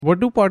What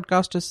do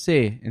podcasters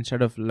say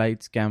instead of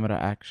lights, camera,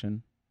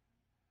 action?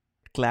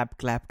 Clap,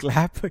 clap,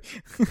 clap.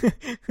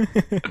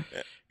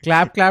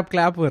 Clap, clap,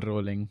 clap. We're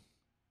rolling.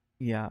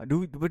 Yeah,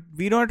 but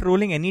we're not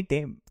rolling any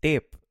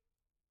tape.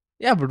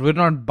 Yeah, but we're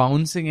not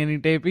bouncing any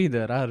tape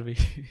either, are we?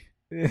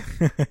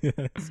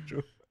 That's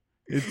true.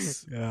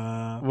 It's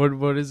Yeah.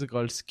 what is it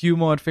called?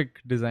 Skeuomorphic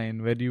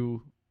design, where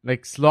you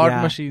like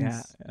slot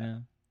machines.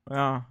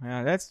 Yeah,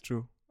 that's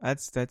true.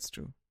 That's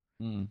true.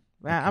 Mm,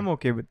 I'm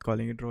okay with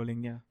calling it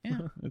rolling. Yeah.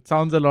 it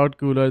sounds a lot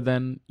cooler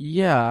than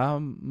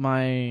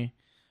my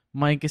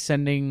mic is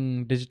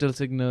sending digital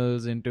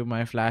signals into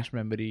my flash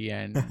memory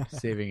and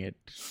saving it.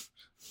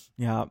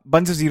 Yeah,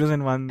 bunch of zeros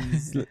and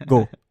ones.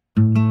 Go.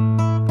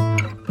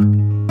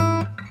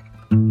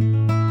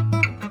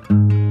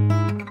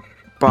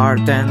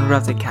 Bart and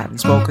Ruthick hadn't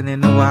spoken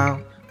in a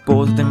while.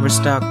 Both of them were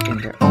stuck in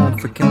their own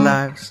freaking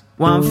lives.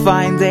 One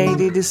fine day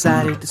they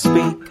decided to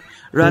speak.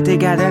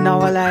 Ruthick had a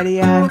novel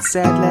idea and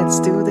said, let's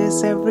do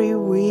this every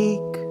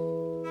week.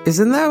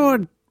 Isn't that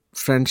what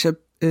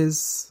friendship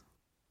is?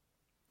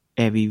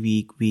 Every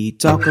week we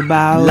talk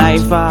about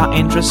life, our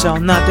interests, or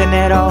nothing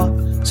at all.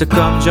 So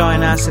come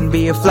join us and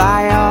be a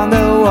fly on the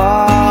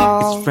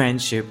wall. It's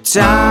friendship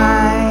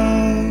time.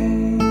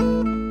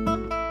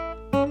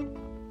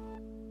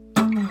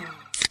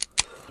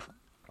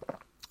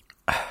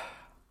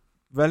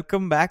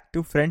 Welcome back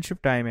to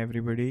Friendship Time,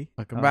 everybody.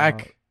 Welcome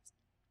back.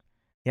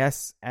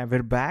 Yes,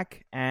 we're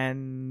back,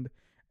 and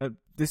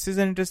this is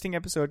an interesting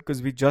episode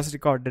because we just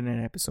recorded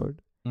an episode.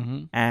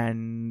 Mm-hmm.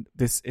 And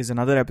this is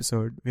another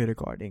episode we're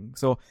recording.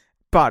 So,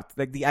 Parth,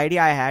 like the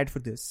idea I had for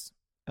this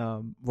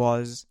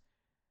was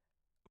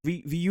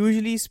we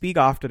usually speak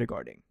after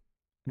recording.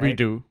 Right? We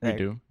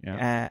do.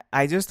 Yeah.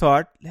 I just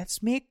thought,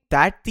 let's make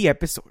that the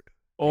episode.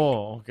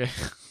 Oh, okay.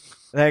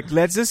 Like,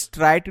 let's just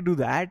try to do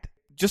that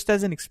just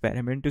as an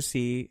experiment to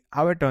see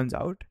how it turns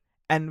out.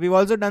 And we've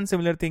also done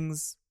similar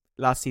things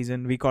last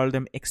season. We called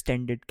them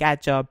extended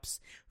catch-ups.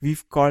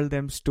 We've called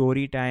them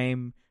story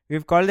time.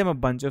 We've called them a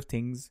bunch of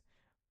things.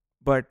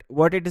 But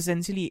what it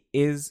essentially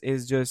is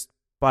just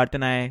Parth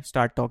and I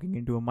start talking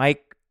into a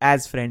mic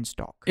as friends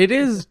talk. It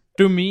is,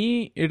 to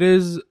me, it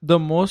is the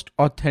most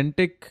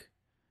authentic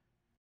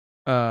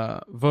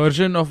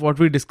version of what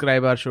we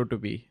describe our show to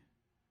be.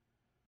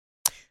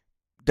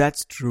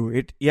 That's true.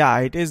 It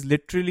is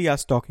literally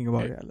us talking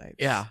about our lives.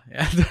 Yeah.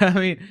 I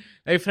mean,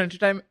 like Friendship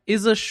Time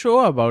is a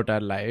show about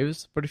our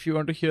lives, but if you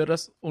want to hear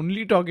us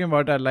only talking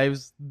about our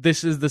lives,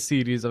 this is the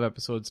series of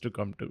episodes to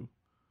come to.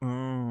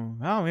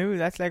 Oh, maybe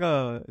that's like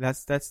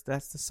that's the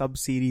sub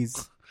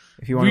series.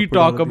 If you want we to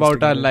talk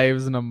about our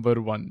lives,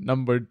 number 1,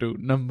 number 2,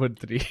 number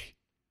 3.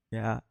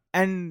 Yeah,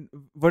 and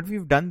what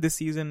we've done this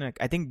season, like,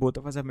 I think both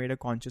of us have made a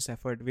conscious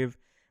effort.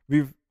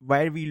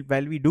 While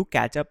we do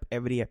catch up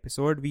every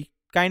episode, we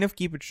kind of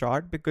keep it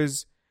short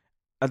because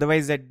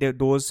otherwise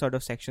those sort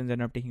of sections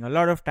end up taking a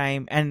lot of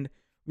time. And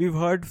we've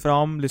heard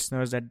from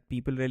listeners that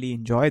people really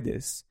enjoy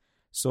this.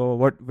 So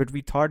what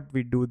we thought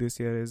we'd do this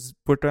year is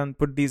put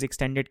these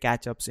extended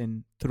catch-ups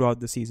in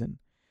throughout the season.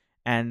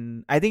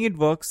 And I think it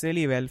works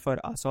really well for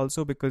us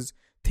also because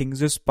things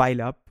just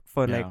pile up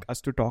for like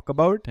us to talk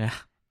about. Yeah.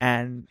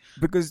 And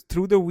because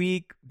through the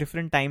week,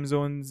 different time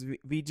zones,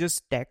 we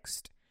just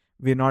text.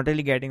 We're not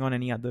really getting on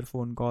any other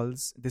phone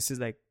calls. This is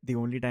like the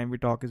only time we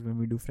talk is when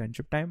we do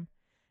Friendship Time.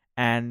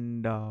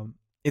 And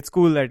it's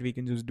cool that we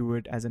can just do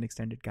it as an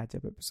extended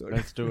catch-up episode.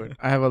 Let's do it.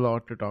 I have a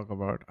lot to talk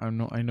about. I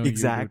know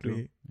exactly. You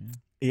do too.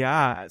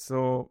 Yeah.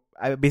 So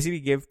I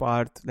basically gave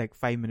Parth like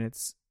 5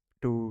 minutes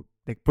to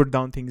like put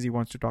down things he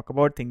wants to talk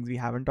about, things we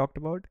haven't talked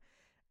about,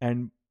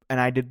 and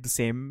I did the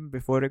same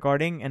before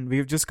recording, and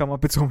we've just come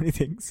up with so many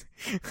things.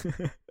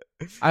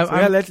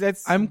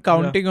 I'm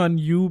counting on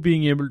you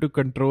being able to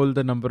control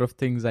the number of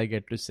things I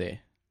get to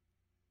say.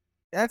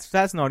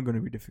 That's not going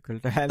to be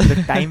difficult.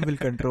 The time will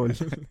control. /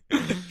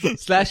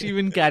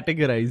 even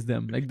categorize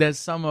them. Like there's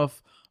some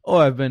of,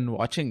 I've been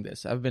watching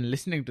this, I've been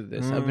listening to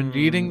this, I've been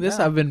reading this,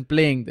 I've been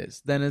playing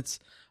this. Then it's,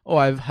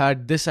 I've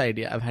had this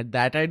idea, I've had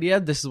that idea,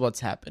 this is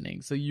what's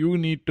happening. So you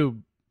need to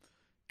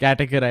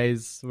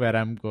categorize where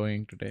I'm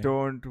going today.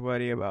 Don't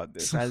worry about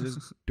this. I'll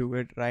just do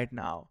it right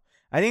now.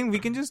 I think we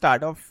can just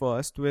start off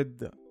first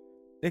with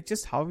like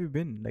just how we've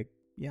been. Like,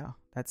 yeah,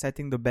 that's I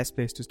think the best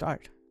place to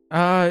start.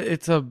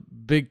 It's a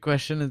big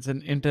question. It's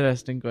an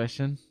interesting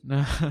question.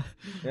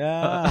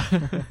 Yeah.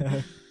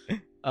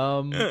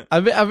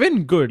 I've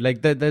been good.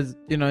 Like there's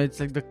it's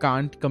like the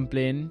can't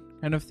complain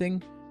kind of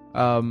thing.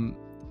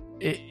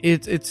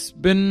 It's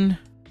been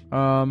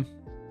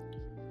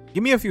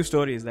Give me a few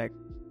stories. Like,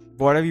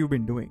 what have you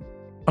been doing?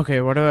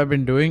 Okay, what have I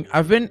been doing?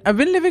 I've been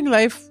living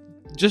life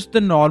just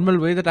the normal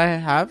way that I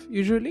have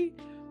usually,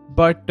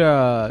 but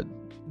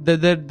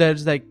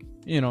there's like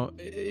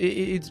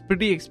it's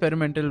pretty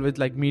experimental with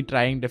like me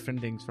trying different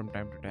things from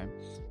time to time.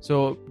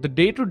 So the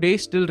day to day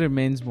still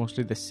remains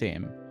mostly the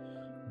same,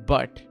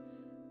 but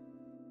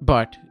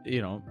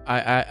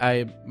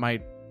I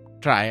might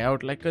try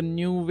out like a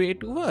new way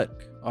to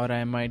work, or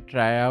I might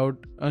try out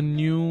a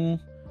new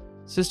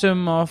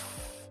system of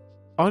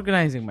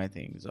organizing my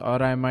things,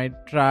 or I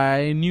might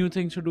try new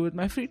things to do with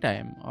my free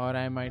time, or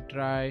I might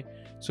try.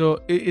 So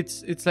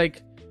it's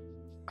like,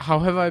 how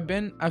have I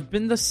been? I've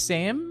been the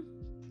same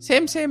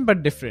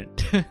but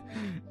different.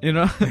 You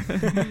know.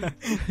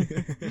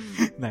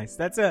 Nice.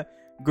 That's a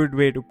good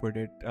way to put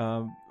it.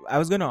 I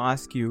was gonna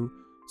ask you.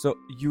 So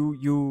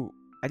you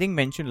I think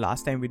mentioned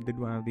last time we did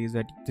one of these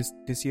that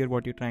this year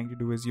what you're trying to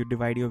do is you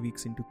divide your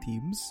weeks into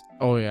themes.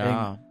 Oh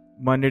yeah.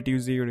 Monday,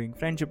 Tuesday you're doing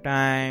friendship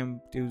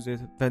time. Tuesday,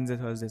 Wednesday,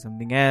 Thursday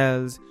something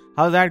else.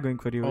 How's that going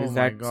for you? Oh is my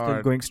that God.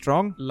 still going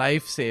strong?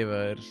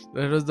 Lifesaver.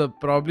 That was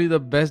probably the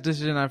best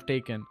decision I've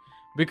taken,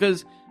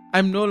 because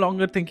I'm no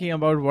longer thinking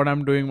about what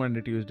I'm doing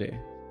Monday, Tuesday.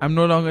 I'm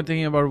no longer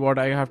thinking about what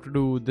I have to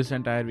do this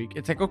entire week.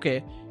 It's like,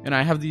 okay,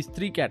 I have these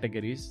 3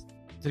 categories,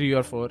 3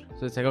 or 4.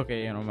 So it's like,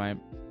 okay, my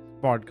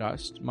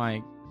podcast,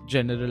 my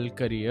general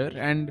career,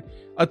 and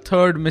a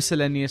third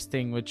miscellaneous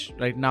thing, which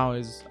right now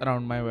is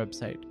around my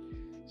website.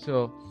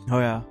 So Oh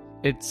yeah.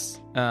 it's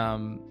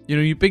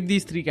you pick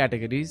these 3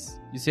 categories.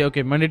 You say,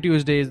 okay, Monday,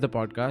 Tuesday is the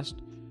podcast,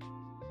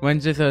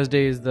 Wednesday,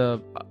 Thursday is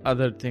the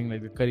other thing,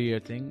 like the career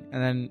thing,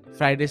 and then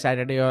Friday,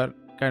 Saturday, or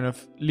kind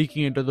of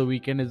leaking into the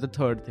weekend is the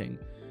third thing.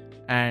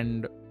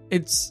 And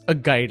it's a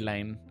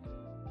guideline,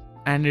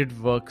 and it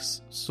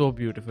works so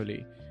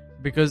beautifully,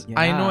 because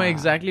I know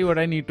exactly what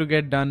I need to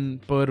get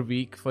done per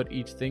week for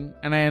each thing,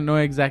 and I know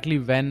exactly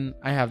when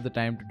I have the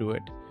time to do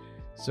it.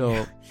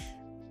 So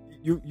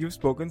You've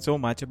spoken so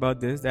much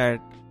about this that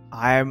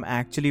I am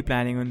actually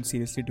planning on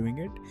seriously doing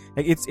it.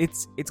 Like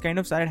it's kind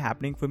of started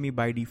happening for me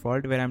by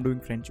default, where I'm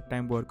doing friendship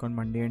time work on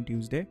Monday and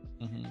Tuesday,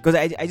 because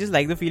I just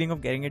like the feeling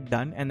of getting it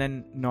done and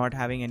then not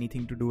having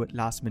anything to do at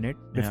last minute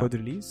before the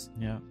release.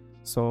 Yeah.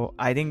 So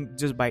I think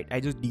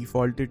I just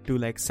defaulted to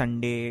like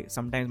Sunday,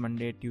 sometimes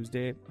Monday,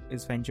 Tuesday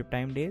is friendship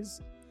time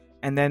days,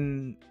 and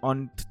then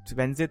on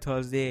Wednesday,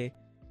 Thursday,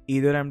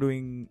 either I'm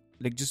doing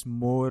like just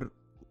more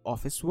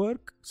office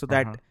work, so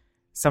that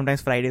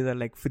sometimes Fridays are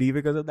like free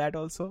because of that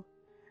also,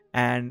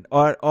 and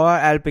or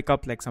I'll pick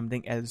up like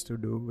something else to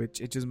do,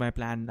 which is my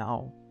plan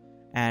now.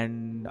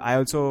 And I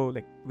also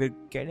like, we're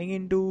getting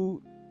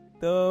into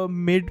the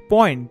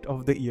midpoint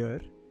of the year.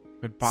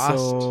 We're past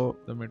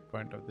the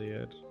midpoint of the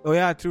year. Oh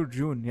yeah, through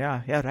June.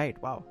 Yeah, right.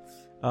 Wow.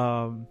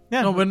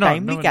 Yeah. No, we're not.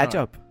 Timely catch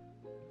up.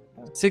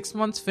 6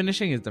 months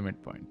finishing is the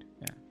midpoint.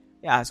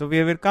 Yeah. So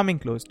we're coming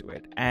close to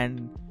it.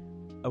 And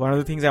one of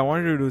the things I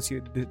wanted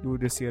to do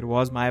this year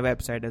was my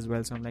website as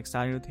well. So I'm like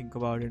starting to think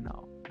about it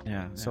now.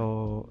 Yeah.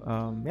 So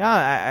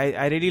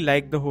I really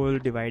like the whole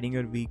dividing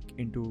your week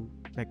into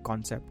like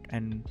concept,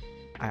 and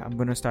I'm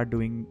gonna start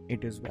doing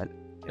it as well.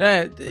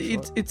 Yeah.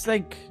 It's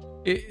like.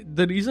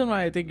 The reason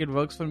why I think it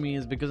works for me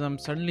is because I'm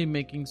suddenly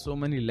making so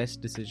many less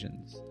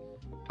decisions.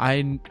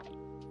 I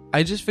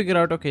just figure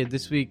out, okay,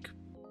 this week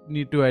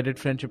need to edit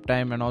friendship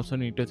time and also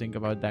need to think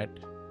about that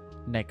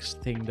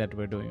next thing that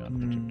we're doing on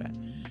friendship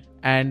time.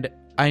 And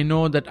I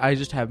know that I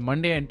just have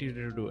Monday and Tuesday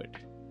to do it.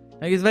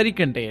 Like, it's very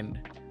contained.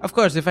 Of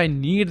course, if I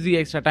need the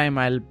extra time,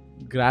 I'll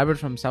grab it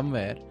from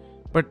somewhere.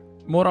 But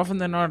more often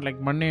than not, like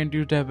Monday and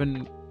Tuesday have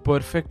been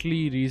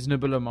perfectly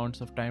reasonable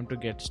amounts of time to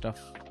get stuff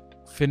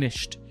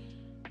finished.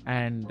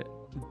 And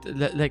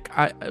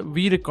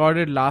we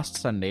recorded last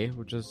Sunday,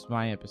 which was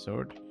my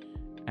episode,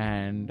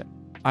 and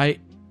I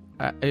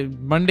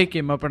Monday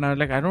came up and I was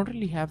like, I don't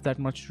really have that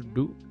much to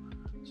do,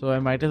 so I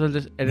might as well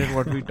just edit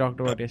what we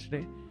talked about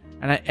yesterday.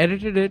 And I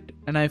edited it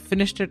and I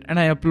finished it and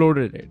I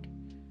uploaded it,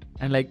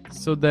 and like,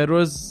 so there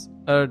was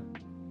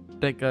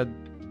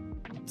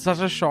such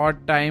a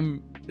short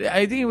time.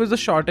 I think it was the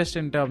shortest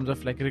in terms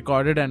of like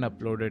recorded and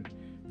uploaded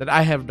that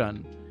I have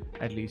done,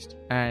 at least,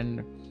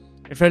 and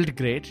it felt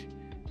great.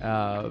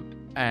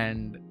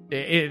 And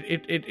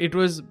it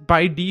was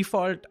by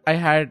default.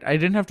 I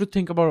didn't have to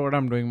think about what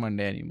I'm doing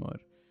Monday anymore.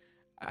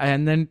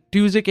 And then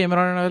Tuesday came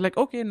around and I was like,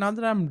 okay, now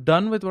that I'm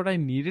done with what I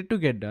needed to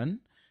get done,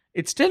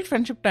 it's still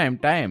friendship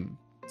time.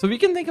 So we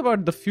can think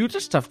about the future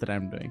stuff that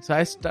I'm doing. So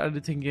I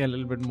started thinking a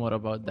little bit more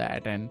about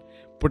that and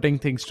putting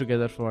things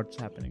together for what's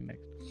happening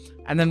next.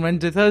 And then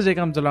Wednesday, Thursday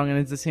comes along and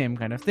it's the same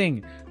kind of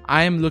thing.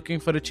 I am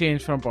looking for a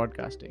change from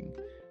podcasting.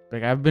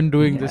 Like, I've been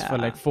doing this for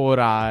like 4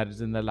 hours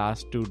in the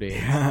last 2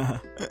 days.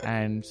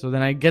 And so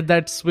then I get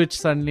that switch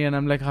suddenly and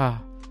I'm like,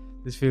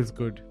 this feels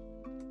good.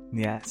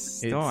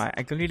 Yes. No, I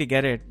completely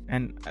get it.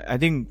 And I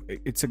think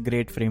it's a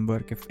great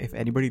framework. If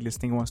anybody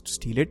listening wants to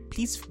steal it,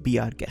 please be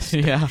our guest.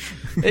 Yeah.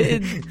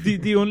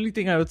 The only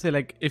thing I would say,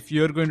 like, if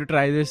you're going to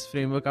try this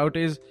framework out,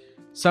 is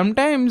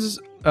sometimes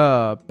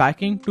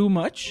packing too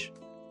much.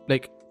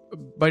 Like,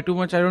 by too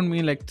much, I don't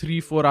mean like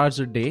 3-4 hours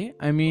a day.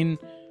 I mean,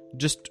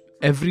 just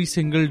every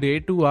single day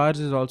 2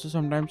 hours is also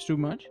sometimes too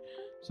much.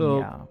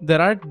 So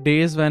there are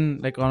days when,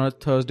 like on a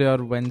Thursday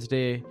or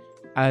Wednesday,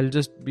 I'll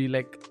just be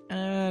like,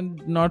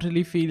 not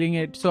really feeling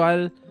it. So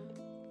I'll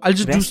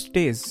just rest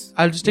days.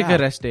 I'll just take a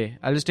rest day.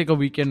 I'll just take a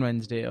weekend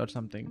Wednesday or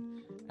something,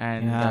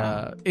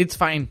 and it's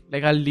fine.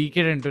 Like, I'll leak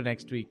it into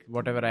next week,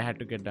 whatever I had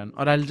to get done,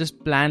 or I'll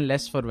just plan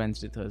less for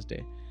Wednesday,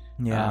 Thursday,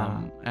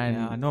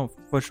 No,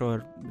 for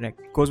sure.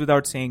 Like, goes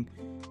without saying,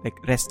 like,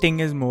 resting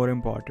is more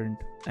important,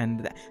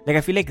 and like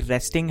I feel like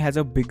resting has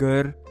a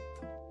bigger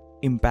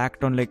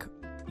impact on like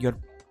your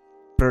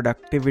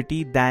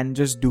productivity than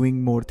just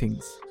doing more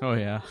things. Oh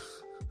yeah.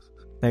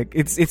 Like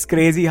it's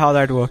crazy how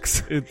that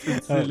works.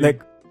 It's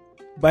Like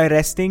by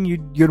resting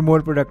you're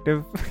more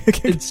productive.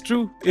 It's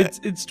true.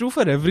 It's true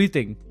for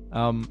everything.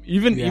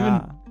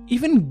 Yeah.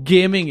 Even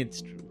gaming,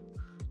 it's true.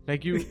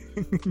 Like you,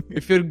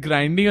 if you're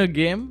grinding a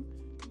game,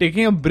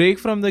 taking a break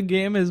from the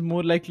game is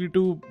more likely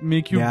to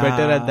make you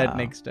better at that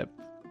next step.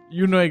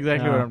 You know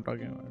exactly what I'm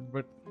talking about.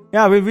 But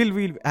yeah,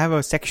 we'll have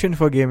a section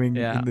for gaming.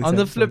 yeah. In this On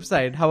the episode. flip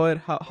side, how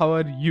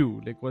are you?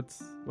 Like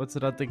what's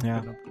Ratik been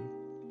up to?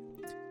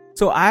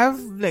 So I've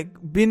like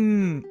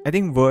been, I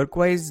think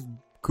work-wise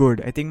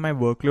good. I think my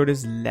workload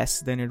is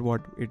less than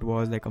what it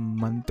was like a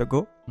month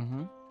ago.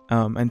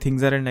 Mm-hmm. And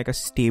things are in like a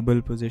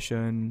stable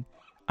position.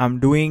 I'm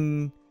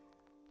doing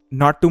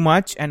not too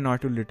much and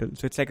not too little,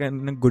 so it's like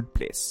in a good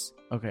place.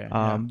 Okay.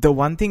 The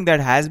one thing that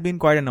has been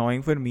quite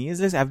annoying for me is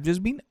this: I've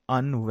just been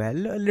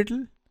unwell a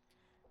little.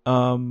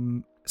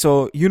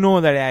 So you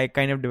know that I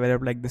kind of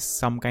developed like this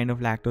some kind of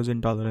lactose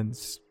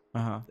intolerance.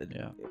 Yeah.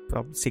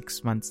 Probably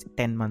 6 months,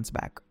 10 months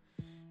back.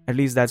 At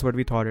least that's what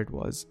we thought it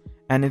was,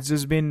 and it's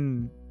just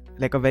been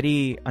like a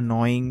very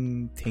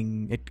annoying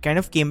thing. It kind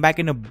of came back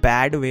in a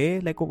bad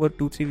way, like over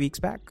 2-3 weeks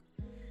back,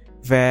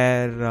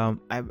 where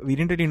we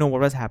didn't really know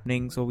what was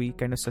happening, so we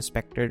kind of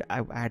suspected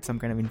I had some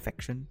kind of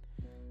infection.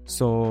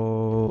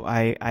 So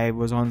I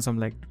was on some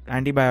like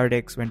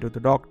antibiotics, went to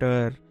the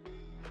doctor,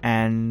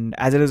 and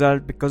as a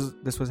result, because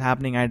this was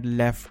happening, I'd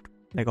left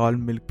like all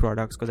milk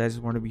products because I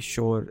just want to be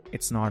sure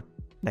it's not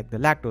like the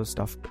lactose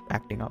stuff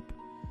acting up.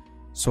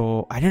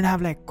 So I didn't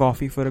have like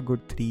coffee for a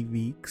good 3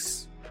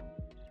 weeks,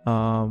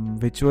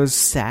 which was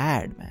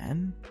sad,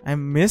 man. I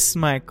miss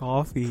my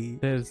coffee.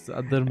 There's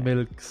other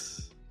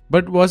milks.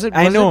 But was it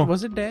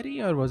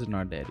dairy or was it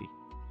not dairy?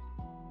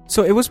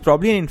 So it was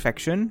probably an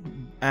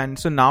infection, and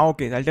so now,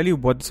 okay, I'll tell you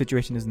what the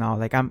situation is now.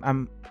 Like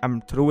I'm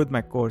through with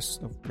my course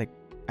of like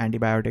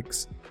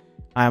antibiotics.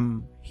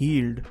 I'm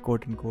healed,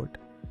 quote unquote.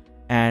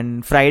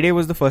 And Friday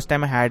was the first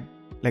time I had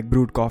like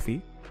brewed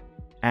coffee,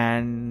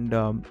 and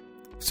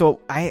so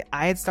I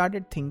had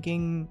started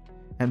thinking,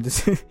 and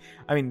this,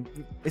 I mean,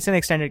 it's an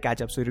extended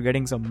catch up, so you're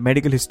getting some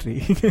medical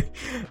history.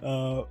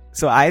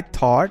 So I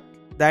thought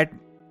that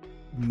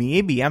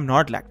maybe I'm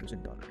not lactose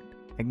intolerant.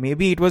 Like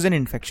maybe it was an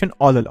infection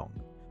all along,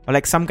 or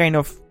like some kind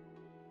of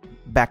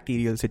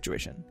bacterial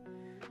situation.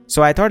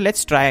 So I thought,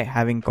 let's try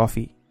having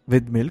coffee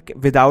with milk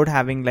without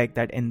having like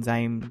that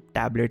enzyme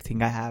tablet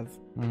thing I have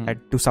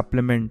to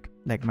supplement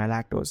like my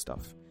lactose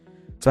stuff.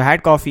 So I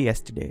had coffee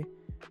yesterday,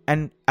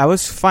 and I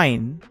was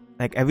fine.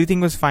 Like everything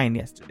was fine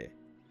yesterday.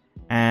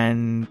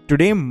 And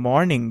today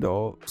morning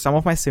though, some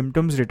of my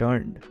symptoms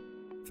returned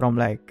from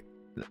like,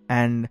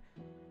 and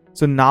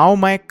so now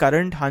my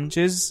current hunch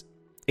is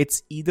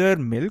it's either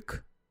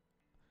milk,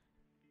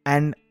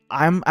 and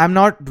I'm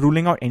not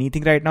ruling out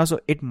anything right now, so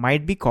it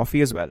might be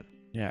coffee as well.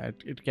 Yeah,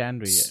 it can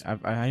be.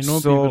 I know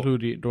So- people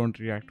who don't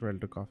react well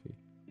to coffee.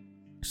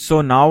 So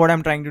now what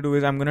I'm trying to do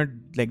is I'm gonna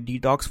like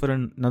detox for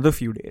another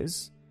few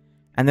days,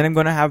 and then I'm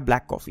gonna have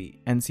black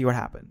coffee and see what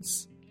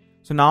happens.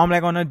 So now I'm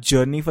like on a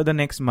journey for the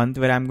next month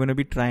where I'm gonna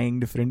be trying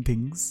different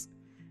things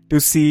to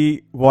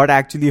see what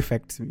actually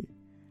affects me.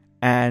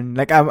 And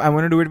like I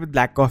want to do it with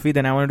black coffee,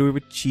 then I want to do it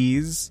with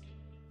cheese,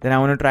 then I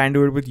want to try and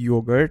do it with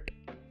yogurt.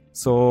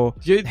 So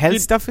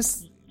health stuff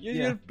is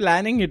You're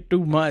planning it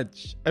too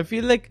much. I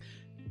feel like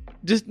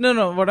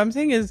no. What I'm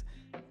saying is,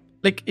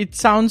 like, it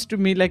sounds to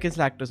me like it's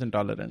lactose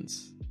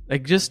intolerance.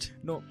 Like just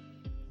no.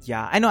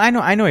 Yeah, I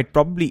know. It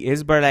probably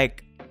is, but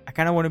like I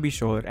kind of want to be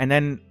sure. And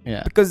then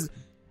because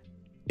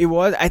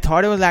I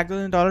thought it was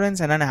lactose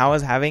intolerance, and then I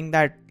was having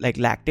that like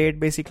lactate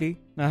basically,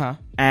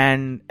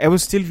 and I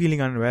was still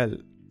feeling unwell.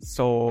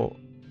 So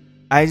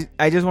I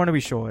just want to be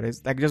sure.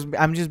 It's like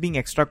I'm just being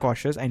extra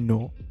cautious. I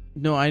know.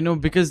 No, I know,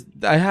 because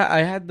I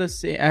have the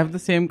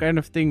same kind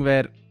of thing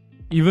where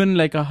even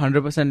like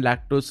 100%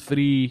 lactose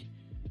free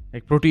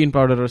like protein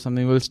powder or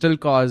something will still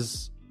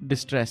cause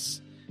distress.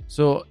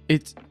 So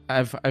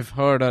I've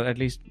heard, or at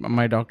least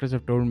my doctors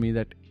have told me,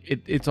 that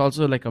it's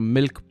also like a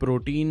milk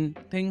protein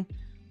thing.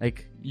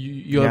 Like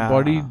your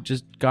body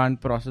just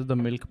can't process the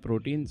milk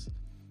proteins.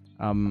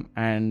 So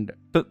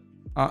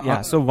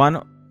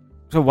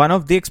one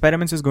of the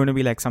experiments is going to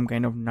be like some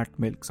kind of nut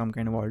milk, some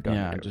kind of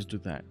alternative. Yeah, just do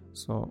that.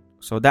 So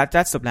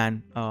that's the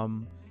plan.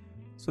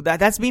 So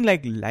that's been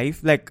like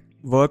life. Like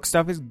work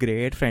stuff is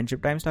great,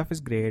 friendship time stuff is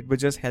great, but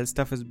just health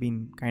stuff has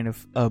been kind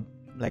of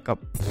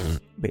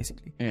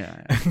basically.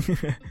 Yeah.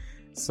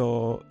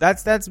 So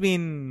that's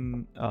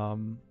been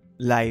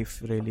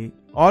life really.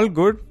 All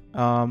good.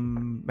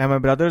 My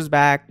brother's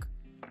back.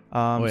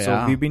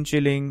 So we've been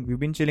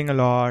chilling a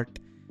lot.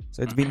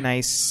 So it's been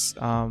nice.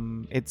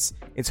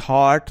 It's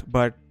hot,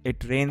 but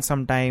it rains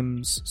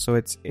sometimes. So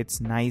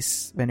it's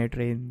nice when it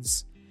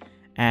rains.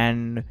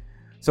 And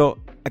so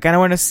I kind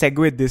of want to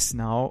segue this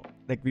now.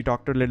 Like we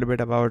talked a little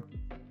bit about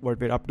what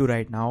we're up to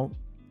right now.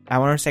 I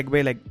want to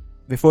segue, like,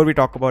 before we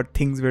talk about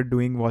things we're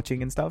doing,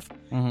 watching and stuff,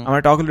 Mhm. I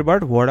want to talk a little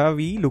about what are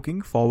we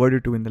looking forward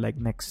to in the like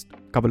next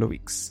couple of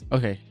weeks.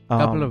 Okay,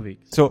 couple Um, of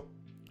weeks. So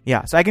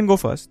I can go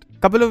first.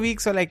 Couple of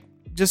weeks are like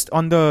just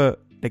on the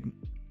like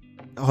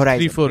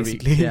horizon. 3-4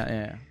 basically. weeks.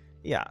 Yeah.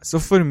 Yeah. So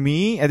for me,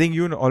 I think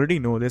you already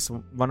know this.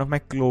 One of my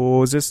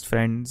closest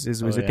friends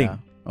is visiting.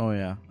 Oh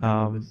yeah. I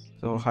know this.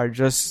 So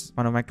Harjas,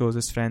 one of my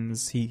closest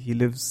friends, he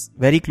lives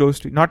very close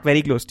to, not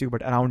very close to you,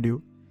 but around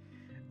you.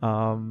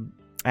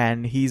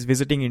 And he's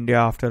visiting India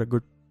after a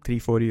good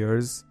 3-4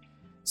 years.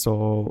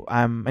 So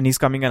and he's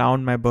coming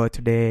around my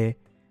birthday,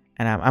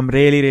 and I'm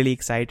really, really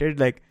excited.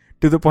 Like,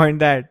 to the point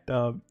that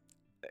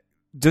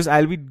just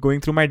I'll be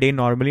going through my day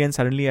normally, and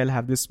suddenly I'll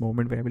have this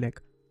moment where I'll be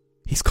like,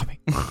 he's coming.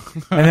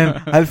 And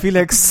then I'll feel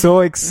like so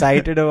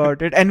excited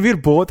about it. And we're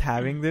both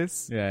having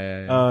this.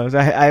 Yeah. So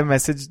I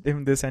messaged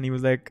him this, and he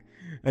was like,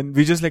 and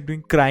we just like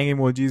doing crying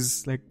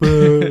emojis, like,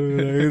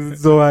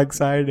 it's so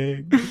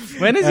exciting.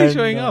 When is he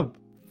showing up?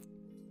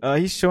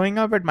 He's showing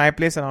up at my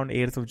place around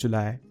 8th of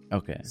July.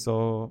 Okay.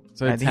 So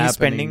So I it's think he's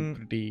happening spending.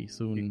 pretty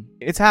soon.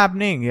 It's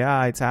happening.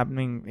 Yeah, it's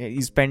happening.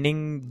 He's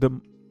spending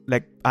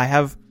I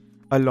have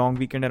a long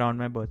weekend around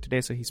my birthday,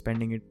 so he's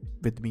spending it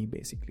with me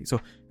basically. So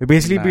we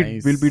basically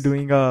Nice. we'll be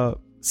doing a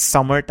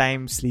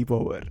summertime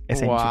sleepover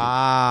essentially.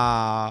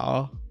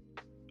 Wow.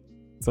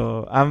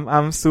 So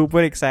I'm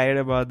super excited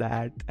about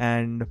that,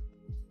 and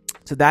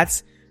so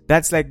that's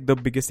like the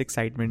biggest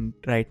excitement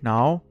right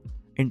now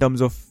in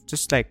terms of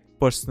just like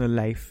personal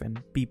life and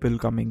people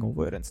coming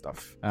over and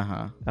stuff.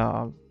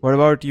 What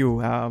about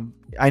you?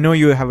 I know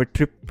you have a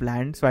trip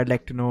planned, so I'd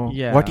like to know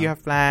what you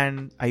have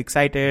planned. Are you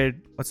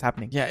excited? What's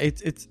happening? Yeah,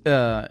 it's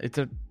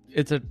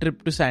a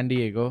trip to San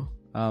Diego.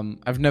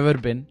 I've never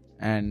been,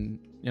 and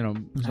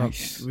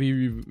Nice. so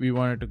we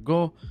wanted to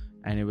go,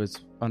 and it was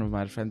one of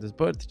my friends'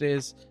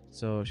 birthdays.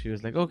 So she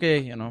was like,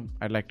 okay,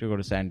 I'd like to go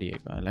to San Diego.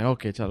 I'm like,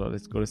 okay, chalo,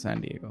 let's go to San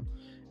Diego.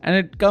 And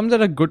it comes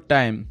at a good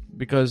time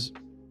because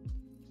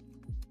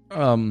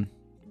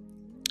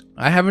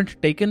I haven't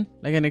taken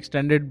like an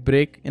extended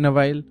break in a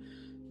while.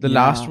 The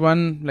last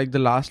one, like the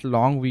last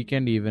long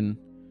weekend even,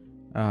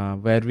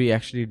 where we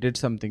actually did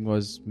something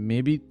was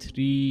maybe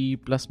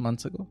 3+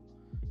 months ago.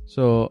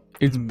 So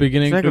it's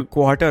beginning it's like to a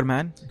quarter,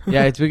 man.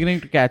 yeah, it's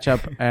beginning to catch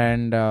up,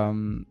 and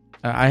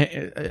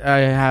I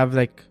have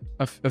like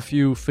a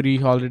few free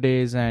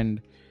holidays,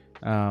 and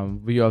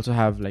we also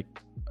have like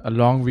a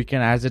long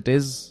weekend as it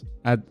is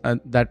at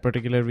that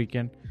particular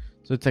weekend.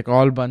 So it's like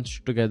all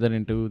bunched together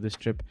into this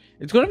trip.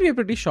 It's going to be a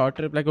pretty short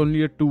trip, like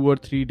only a 2 or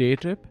 3 day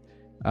trip.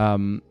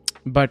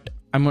 But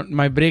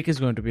my break is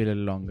going to be a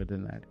little longer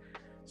than that.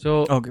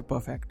 So Okay,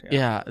 perfect.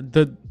 yeah,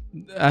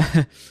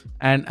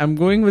 and I'm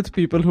going with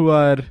people who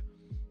are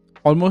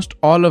almost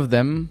all of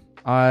them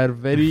are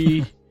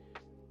very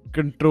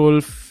control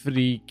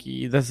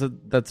freaky. That's not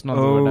the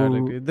word I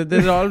like.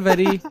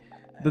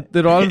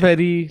 They're all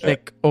very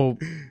like, oh,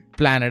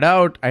 plan it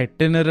out,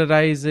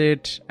 itinerize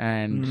it,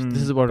 and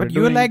this is what we're But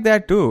you're doing. like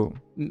that too.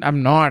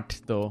 I'm not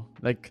though.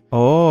 Like,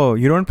 Oh,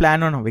 you don't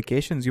plan on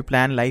vacations. You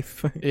plan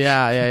life.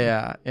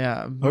 yeah.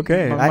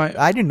 Okay, My,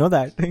 I didn't know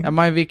that. and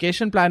my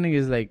vacation planning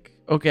is like,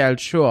 okay, I'll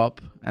show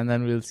up and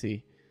then we'll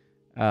see.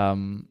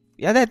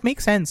 Yeah, that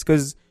makes sense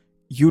because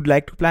you'd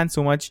like to plan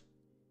so much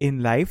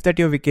in life that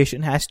your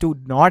vacation has to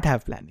not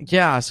have planning.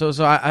 Yeah, so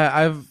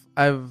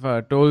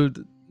I've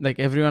told like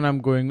everyone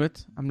I'm going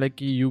with, I'm like,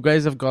 you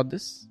guys have got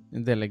this,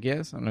 and they're like,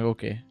 yes. I'm like,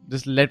 okay,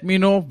 just let me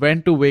know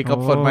when to wake up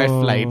for my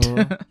flight.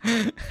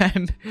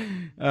 And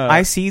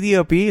I see the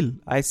appeal.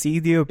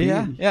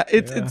 yeah,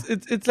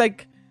 it's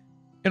like,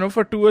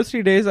 for 2 or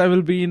 3 days I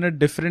will be in a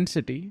different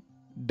city,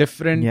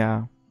 different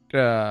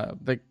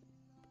like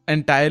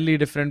entirely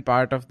different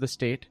part of the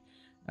state,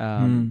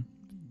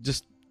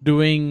 just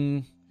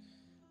doing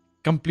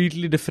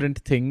completely different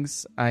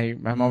things.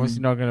 I'm obviously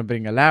not going to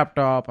bring a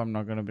laptop. I'm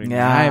not going to bring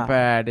an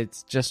iPad.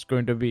 It's just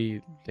going to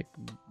be like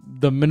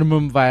the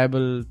minimum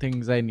viable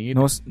things I need.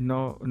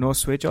 No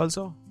Switch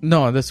also?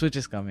 No, the Switch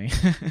is coming.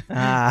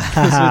 Ah,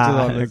 The Switch is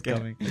always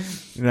coming.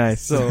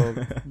 Nice. So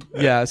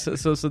yeah,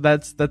 so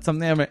that's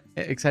something I'm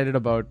excited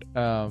about.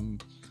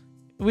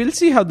 We'll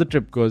see how the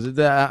trip goes.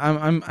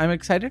 I'm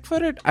excited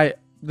for it.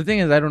 The thing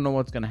is, I don't know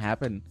what's gonna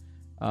happen.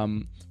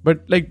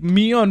 But like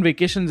me on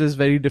vacations is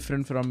very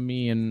different from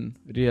me in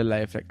real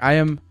life. Like I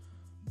am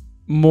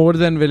more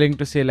than willing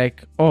to say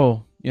like,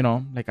 oh,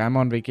 like I'm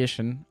on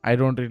vacation. I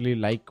don't really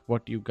like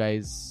what you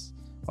guys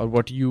or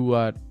what you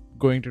are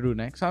going to do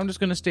next. So I'm just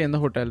going to stay in the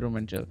hotel room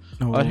and chill.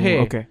 Or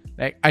hey,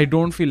 like I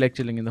don't feel like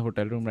chilling in the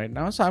hotel room right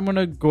now. So I'm going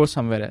to go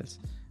somewhere else.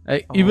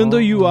 Like, even though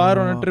you are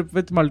on a trip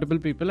with multiple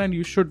people and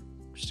you should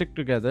stick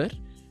together.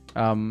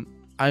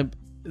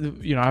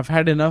 I've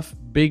had enough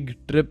big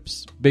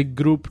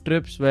group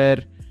trips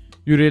where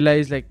you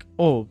realize like,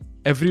 oh,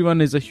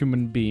 everyone is a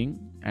human being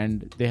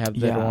and they have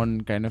their own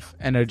kind of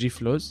energy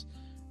flows,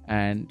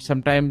 and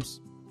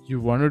sometimes you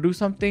want to do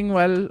something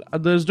while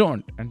others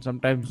don't, and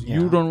sometimes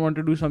you don't want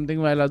to do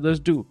something while others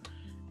do,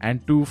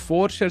 and to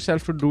force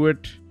yourself to do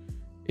it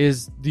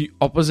is the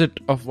opposite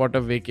of what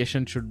a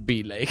vacation should be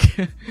like.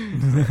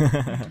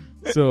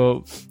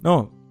 So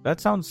No, that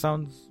sounds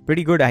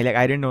pretty good. I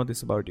didn't know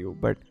this about you,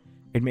 but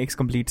it makes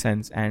complete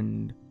sense.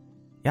 And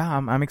yeah,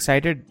 I'm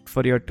excited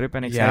for your trip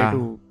and excited Yeah.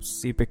 to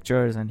see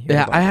pictures and hear.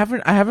 yeah,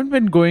 about I haven't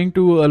been going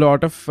to a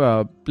lot of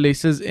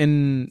places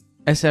in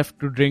SF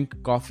to drink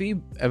coffee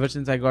ever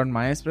since I got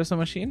my espresso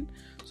machine.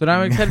 So now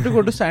I'm excited to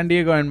go to San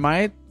Diego, and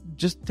my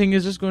thing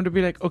is just going to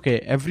be like, okay,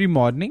 every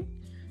morning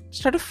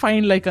just try to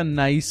find like a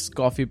nice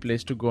coffee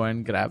place to go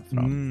and grab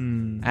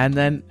from. And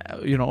then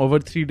over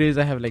 3 days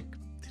I have like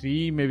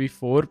 3, maybe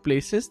 4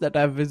 places that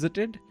I've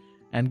visited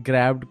and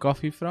grabbed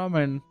coffee from,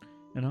 and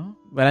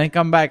when I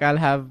come back I'll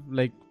have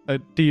like a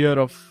tier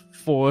of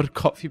 4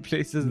 coffee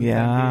places in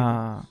San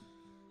Diego.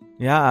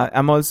 Yeah.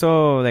 I'm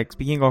also, like,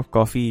 speaking of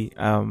coffee,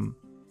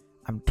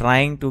 I'm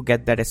trying to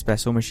get that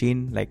espresso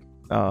machine. Like,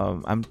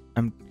 I'm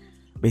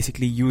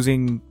basically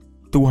using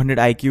 200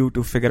 IQ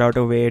to figure out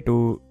a way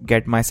to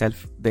get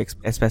myself the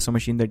espresso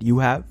machine that you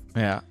have.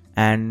 Yeah.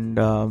 And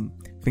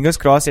fingers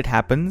crossed it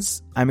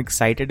happens. I'm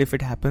excited if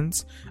it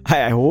happens.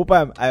 I hope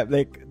I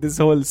like, this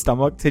whole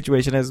stomach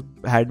situation has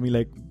had me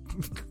like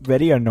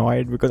very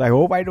annoyed, because I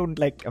hope I'm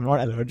not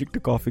allergic to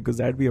coffee, because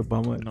that'd be a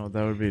bummer. No,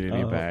 that would be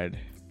really bad.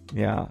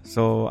 Yeah,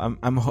 so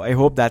I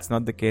hope that's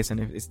not the case, and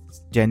if it's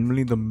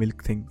genuinely the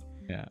milk thing.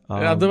 Yeah.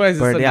 Otherwise,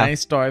 it's but a yeah.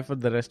 nice toy for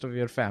the rest of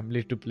your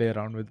family to play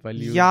around with while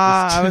you.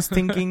 Yeah, just- I was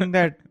thinking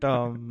that.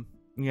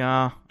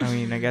 Yeah, I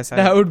mean, I guess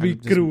that would be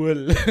I'm just-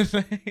 cruel.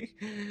 Like,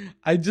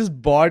 I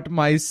just bought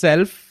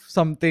myself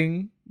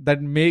something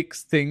that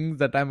makes things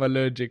that I'm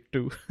allergic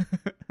to.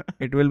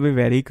 It will be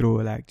very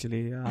cruel,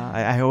 actually. Yeah,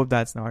 I hope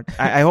that's not.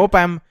 I hope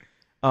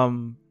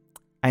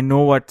I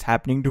know what's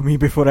happening to me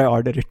before I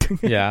order it.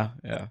 Yeah.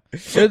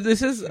 So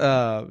this is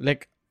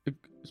like,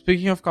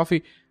 speaking of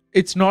coffee,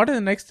 it's not in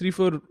the next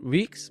 3-4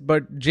 weeks,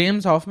 but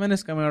James Hoffman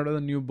is coming out with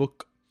a new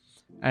book,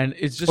 and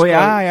it's just called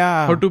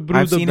How to Brew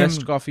I've the seen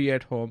Best him. coffee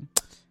at Home.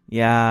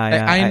 Yeah, Like,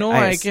 yeah. I know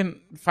I can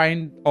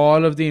find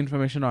all of the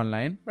information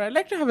online, but I'd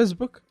like to have his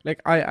book.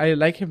 Like, I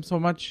like him so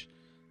much.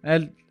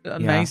 A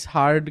nice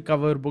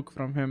hardcover book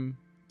from him.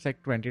 It's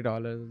like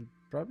 $20.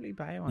 Probably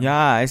buy one.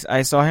 Yeah,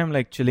 I saw him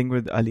like chilling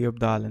with Ali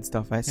Abdaal and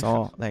stuff. I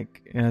saw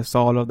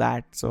saw all of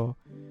that. So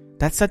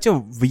that's such a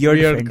weird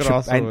friendship.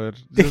 crossover.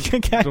 Just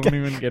don't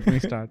even get me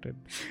started.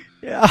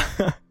 Yeah.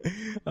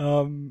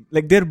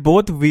 Like, they're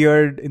both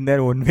weird in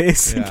their own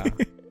ways. Yeah.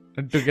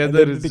 And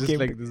together then it's they just came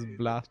like this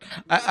blast.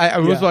 I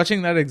was Yeah.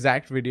 watching that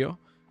exact video,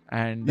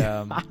 and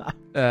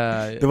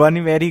The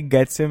one where he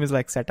gets him is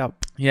like set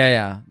up.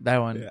 yeah, that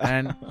one.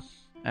 Yeah.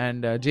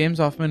 And James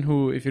Hoffman,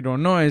 who, if you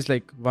don't know, is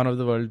like one of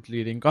the world's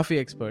leading coffee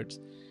experts.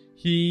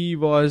 He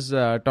was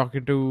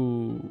talking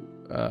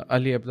to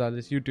Ali Abdaal,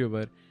 this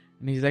YouTuber,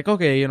 and he's like,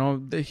 okay,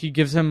 he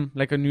gives him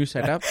like a new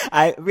setup.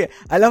 I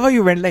love how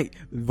you went like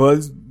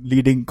world's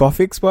leading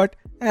coffee expert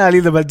and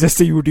Ali Abdaal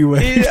just a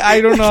YouTuber. I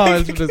don't know how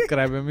else to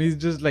describe him. He's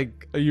just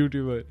like a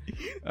YouTuber.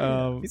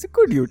 He's a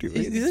good YouTuber.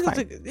 He's It's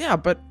fine. yeah,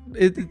 but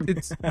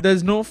it's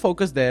there's no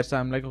focus there. So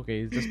I'm like,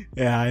 okay, he's just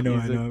Yeah, I know.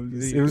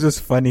 he's a- It was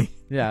just funny.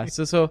 yeah.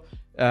 So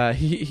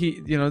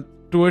he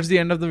towards the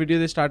end of the video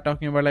they start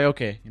talking about like,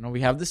 okay, we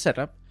have this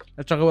setup.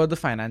 Let's talk about the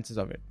finances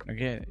of it.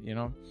 Okay,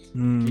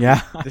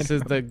 Yeah. this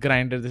is the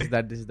grinder, this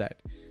is that.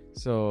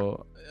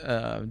 So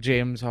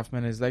James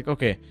Hoffman is like,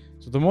 okay,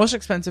 so the most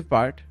expensive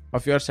part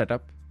of your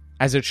setup,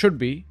 as it should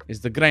be, is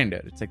the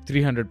grinder. It's like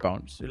 300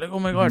 pounds. You're like, oh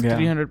my god, Yeah.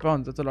 300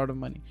 pounds, that's a lot of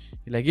money.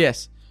 You're like,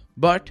 yes,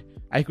 but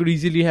I could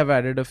easily have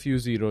added a few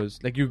zeros.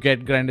 Like, you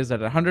get grinders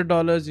that are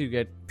 $100, you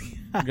get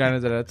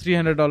grinders that are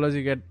 $300,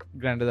 you get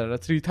grinders that are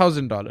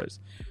 $3,000.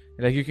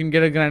 Like, you can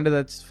get a grinder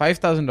that's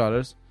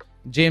 $5,000.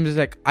 James is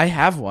like, I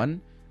have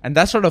one, and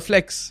that's not a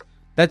flex.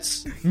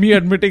 That's me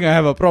admitting I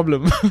have a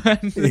problem.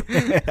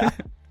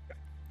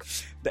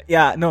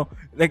 Yeah, no,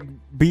 like,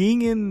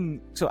 being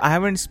in, so I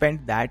haven't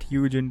spent that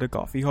huge in the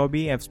coffee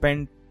hobby. I've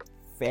spent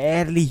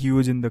fairly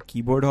huge in the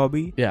keyboard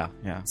hobby. Yeah.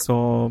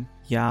 So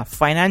yeah,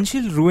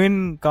 financial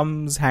ruin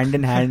comes hand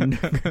in hand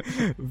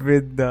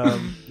with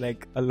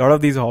like a lot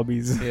of these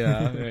hobbies.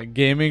 Yeah.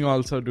 Gaming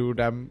also, dude.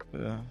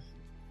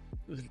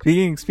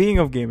 Speaking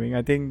of gaming,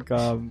 I think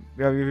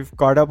we've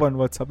caught up on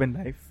what's up in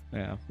life.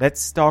 Yeah.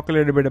 Let's talk a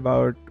little bit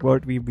about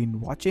what we've been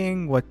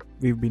watching, what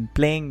we've been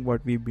playing,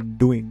 what we've been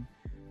doing.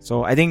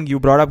 So I think you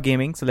brought up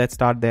gaming, so let's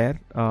start there.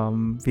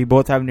 We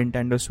both have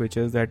Nintendo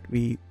Switches that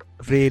we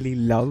really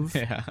love.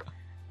 Yeah.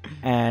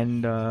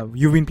 And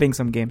you've been playing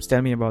some games.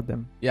 Tell me about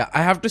them. Yeah,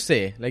 I have to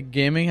say, like,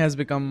 gaming has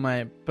become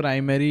my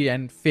primary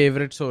and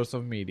favorite source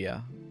of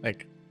media.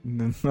 Like,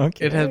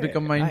 Okay. it has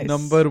become my Nice.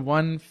 number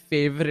one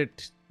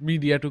favorite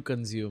media to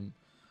consume.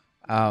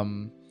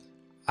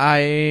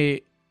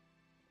 I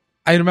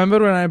remember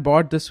when I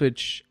bought the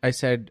Switch, I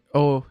said,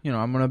 oh,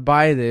 I'm gonna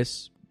buy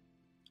this.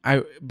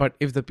 But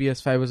if the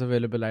PS5 was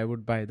available, I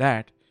would buy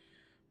that.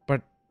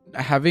 But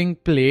having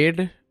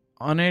played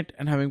on it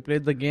and having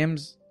played the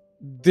games,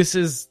 this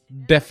is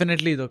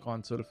definitely the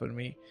console for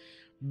me.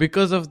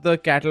 because of the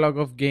catalog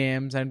of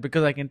games and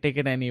because I can take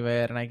it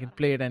anywhere and I can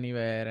play it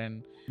anywhere,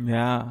 and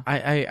Yeah.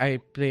 I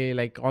play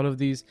like all of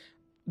these.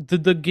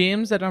 The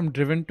games that I'm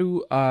driven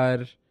to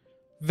are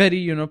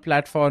very,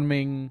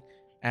 platforming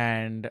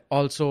and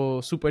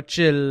also super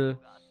chill,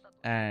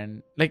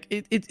 and like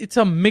it's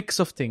a mix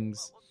of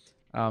things.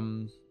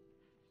 I'll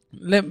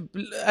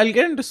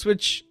get into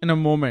Switch in a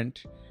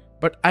moment,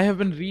 but I have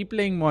been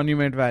replaying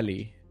Monument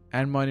Valley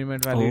and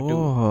Monument Valley 2,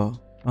 Oh,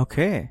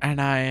 okay. and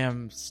I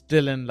am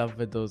still in love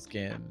with those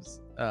games.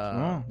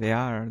 They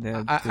are. They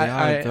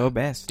I- are the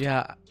best.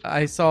 Yeah,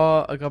 I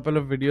saw a couple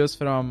of videos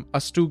from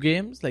Us2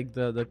 Games, like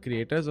the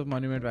creators of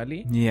Monument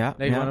Valley. Yeah.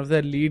 Like yeah. one of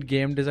their lead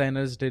game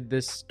designers did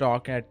this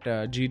talk at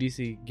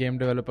GDC, Game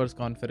Developers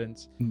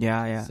Conference.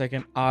 Yeah. It's like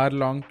an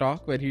hour-long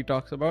talk where he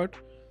talks about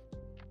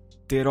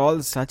They're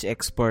all such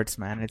experts,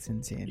 man. It's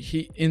insane.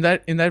 he in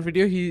that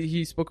video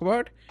he spoke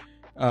about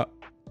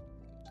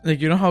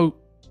like how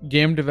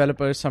game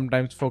developers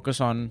sometimes focus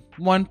on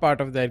one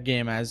part of their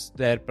game as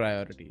their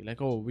priority.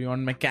 Like, oh, we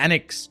want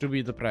mechanics to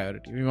be the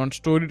priority, we want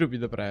story to be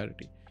the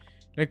priority.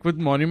 Like with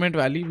Monument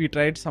Valley, we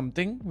tried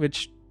something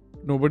which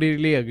nobody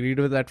really agreed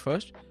with at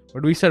first,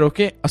 but we said,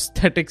 okay,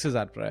 aesthetics is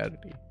our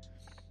priority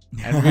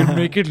and we'll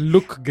make it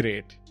look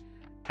great.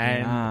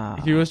 And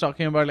Yeah. he was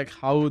talking about like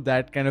how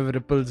that kind of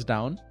ripples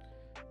down.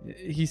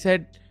 He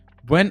said,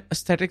 when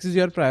aesthetics is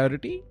your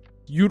priority,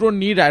 you don't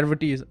need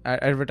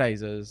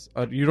advertisers,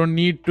 or you don't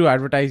need to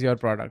advertise your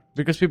product,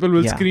 because people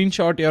will Yeah.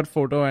 screenshot your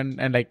photo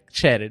and like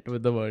share it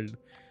with the world.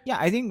 Yeah,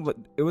 I think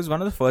it was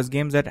one of the first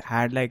games that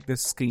had like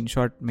this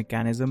screenshot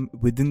mechanism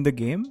within the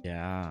game.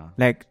 Yeah.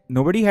 Like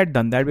nobody had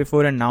done that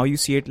before, and now you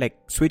see it. Like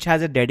Switch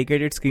has a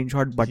dedicated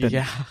screenshot button.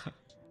 Yeah.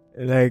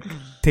 Like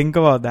think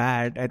about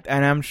that,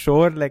 and I'm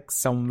sure like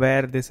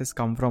somewhere this has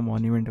come from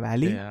Monument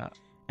Valley. Yeah.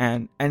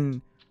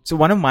 And so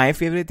one of my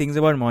favorite things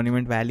about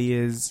Monument Valley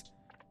is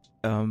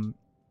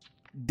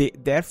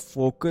their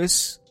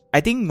focus.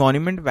 I think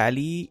Monument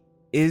Valley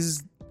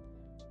is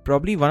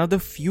probably one of the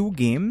few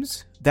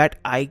games that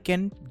I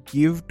can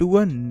give to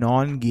a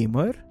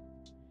non-gamer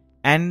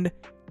and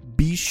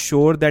be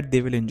sure that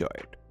they will enjoy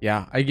it.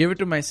 Yeah. I gave it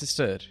to my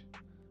sister,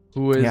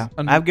 who is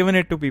I've given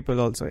it to people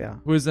also. Yeah.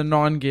 who is a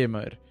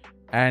non-gamer,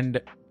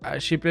 and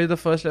she played the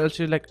first level.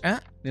 She's like,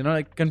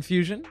 like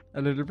confusion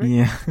a little bit.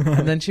 Yeah.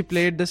 And then she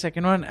played the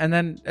second one, and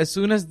then as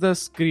soon as the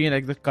screen,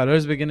 like the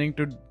colors beginning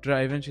to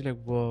drive in, she's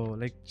like, whoa,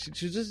 like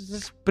she's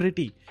just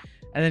pretty.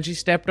 And then she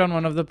stepped on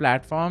one of the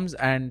platforms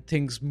and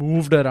things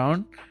moved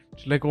around.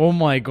 She's like, oh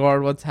my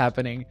god, what's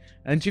happening?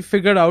 And she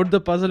figured out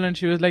the puzzle, and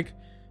she was like,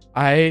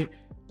 I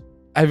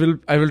will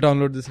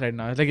download this right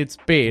now. It's like, it's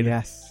paid.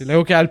 Yes. She's like,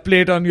 okay, I'll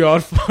play it on your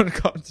phone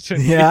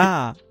constantly.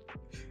 Yeah.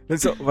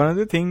 So one of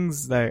the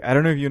things, like, I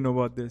don't know if you know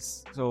about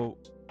this. So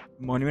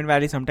Monument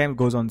Valley sometimes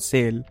goes on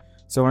sale.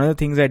 So one of the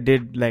things I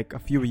did like a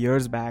few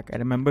years back, I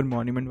remember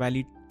Monument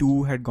Valley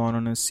 2 had gone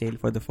on a sale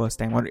for the first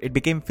time, or it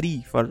became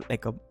free for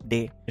like a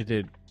day. It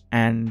did.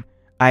 And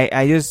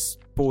I just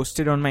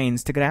posted on my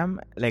Instagram,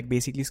 like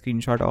basically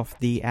screenshot of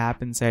the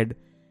app and said,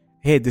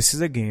 hey, this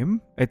is a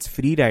game. It's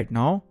free right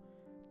now.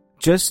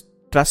 Just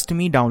trust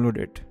me, download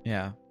it.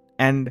 Yeah.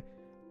 And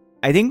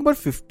I think about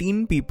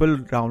 15 people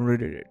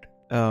downloaded it.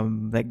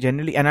 Like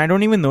generally, and I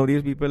don't even know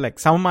these people. Like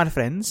some are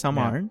friends, some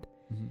aren't.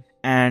 Mm-hmm.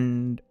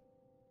 And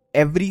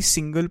every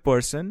single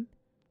person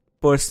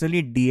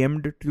personally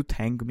DM'd to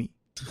thank me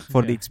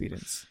for the Yeah.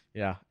 experience.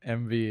 Yeah,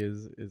 MV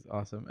is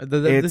awesome. It's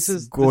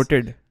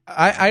goated.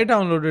 I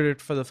downloaded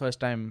it for the first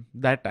time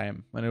that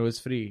time when it was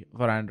free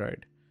for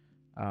Android.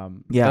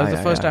 That was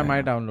the first time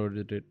I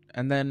downloaded it,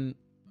 and then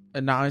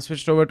now I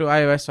switched over to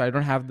iOS, so I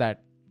don't have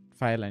that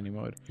file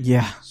anymore.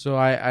 Yeah. So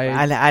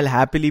I'll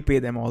happily pay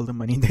them all the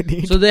money they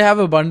need. so they have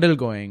a bundle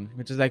going,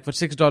 which is like for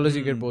 $6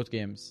 you get both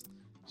games.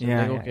 So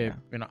Yeah, like, yeah, okay,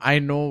 yeah. I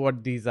know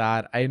what these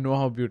are. I know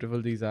how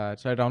beautiful these are.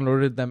 So I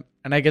downloaded them,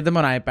 and I get them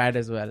on iPad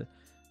as well.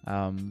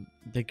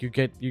 Like you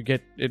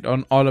get it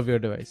on all of your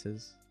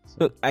devices.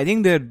 So I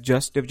think they've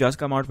just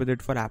come out with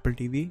it for Apple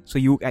TV. So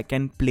I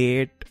can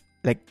play it,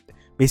 like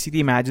basically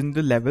imagine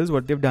the levels.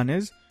 What they've done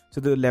is,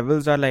 so the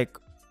levels are like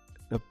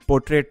the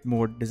portrait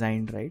mode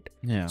designed, right?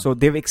 Yeah. So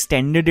they've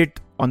extended it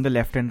on the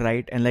left and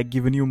right and like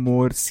given you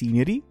more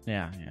scenery.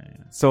 yeah.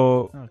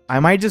 So Okay. I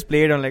might just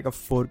play it on like a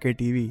 4K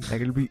TV.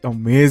 Like it'll be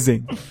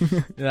amazing.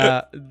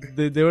 Yeah,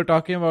 they were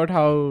talking about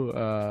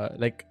how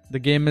like the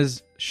game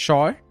is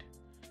short,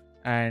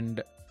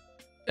 and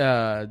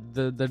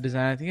the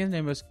designer, I think his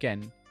name was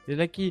Ken. He's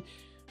like,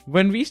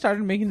 when we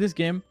started making this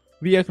game,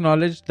 we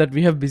acknowledged that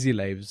we have busy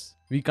lives.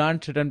 We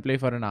can't sit and play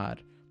for an hour,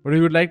 but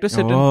we would like to sit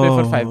and play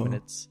for 5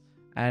 minutes.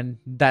 And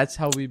that's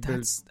how we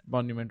built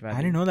Monument Valley. I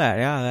didn't know that.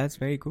 Yeah, that's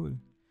very cool.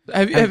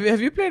 Have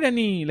you played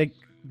any like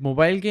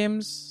mobile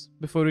games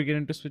before we get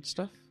into Switch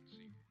stuff?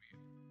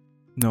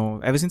 No,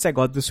 ever since I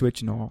got the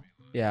Switch, no.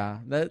 Yeah,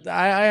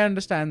 I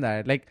understand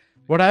that. Like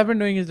what I've been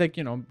doing is like,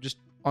 just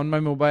on my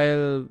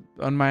mobile,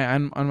 on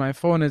my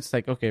phone, it's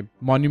like, okay,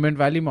 Monument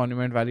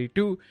Valley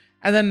 2,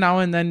 and then now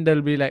and then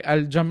there'll be like,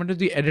 I'll jump into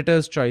the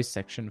editor's choice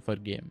section for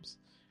games,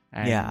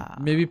 and Yeah.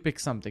 maybe pick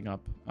something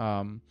up.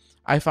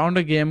 I found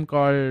a game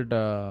called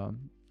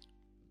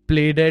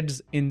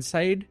Playdead's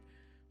Inside,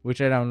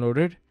 which I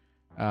downloaded.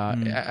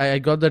 I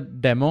got the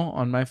demo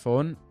on my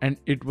phone, and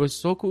it was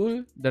so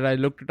cool that I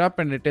looked it up,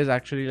 and it is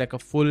actually like a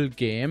full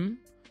game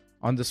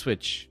on the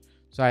Switch.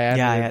 So I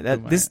added it to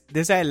my-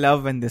 This I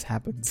love when this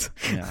happens.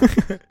 yeah.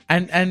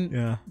 and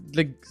Yeah.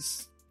 like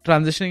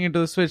transitioning into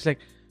the Switch, like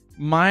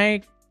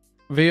my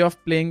way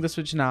of playing the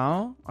Switch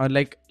now, or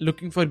like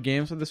looking for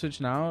games for the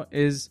Switch now,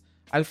 is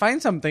I'll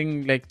find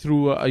something like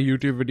through a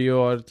YouTube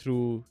video or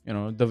through, you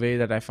know, the way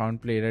that I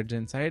found Playdead's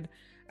Inside,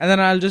 and then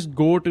I'll just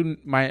go to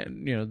my,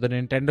 you know, the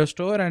Nintendo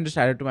store and just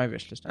add it to my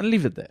wish list and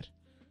leave it there.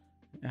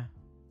 Yeah,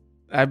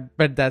 I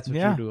bet that's what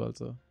Yeah. you do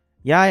also.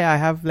 Yeah, I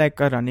have like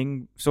a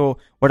running. So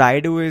what I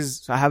do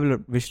is I have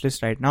a wish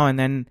list right now, and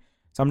then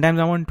sometimes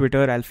I'm on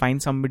Twitter. I'll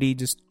find somebody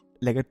just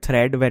like a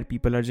thread where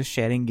people are just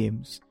sharing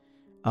games.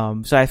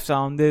 So I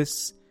found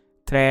this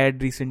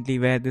thread recently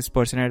where this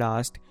person had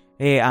asked,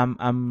 "Hey,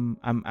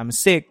 I'm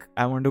sick.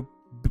 I want to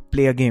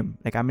play a game.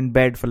 Like I'm in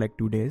bed for like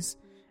 2 days,"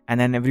 and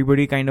then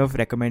everybody kind of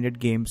recommended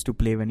games to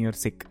play when you're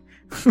sick,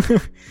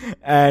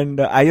 and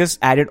I just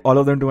added all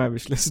of them to my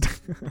wish list.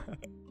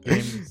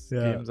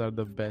 Games are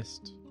the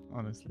best,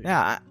 honestly.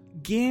 Yeah,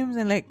 games,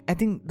 and like I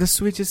think the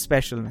Switch is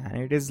special, man.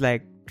 It is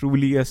like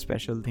truly a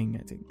special thing,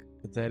 I think.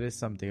 But there is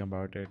something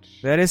about it.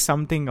 There is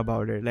something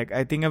about it. Like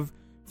I think I've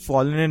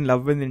fallen in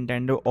love with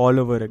Nintendo all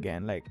over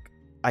again. Like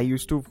I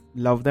used to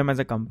love them as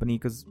a company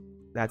because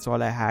that's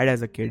all I had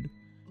as a kid,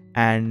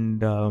 and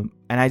then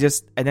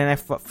I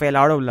fell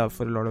out of love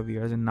for a lot of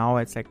years, and now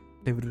it's like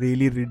they've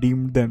really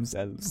redeemed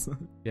themselves.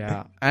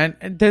 Yeah, and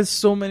there's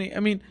so many. I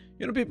mean,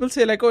 you know, people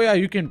say like, oh yeah,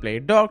 you can play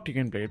it docked, you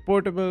can play it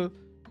portable.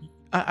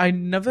 I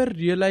never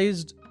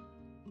realized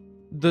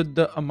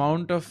the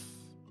amount of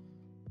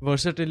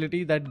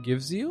versatility that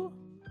gives you,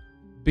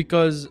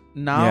 because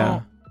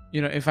now,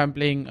 you know, if I'm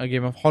playing a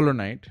game of Hollow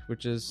Knight,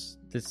 which is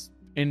this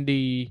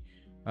indie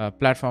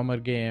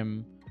platformer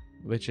game,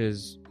 which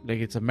is like,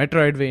 it's a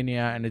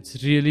Metroidvania, and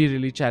it's really,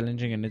 really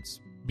challenging, and it's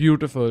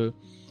beautiful.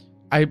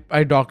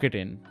 I dock it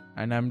in,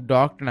 and I'm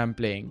docked, and I'm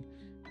playing,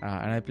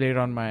 and I play it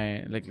on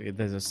my, like,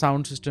 there's a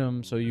sound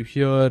system, so you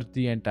hear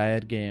the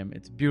entire game.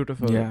 It's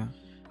beautiful. Yeah.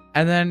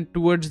 And then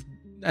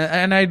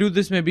and I do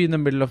this maybe in the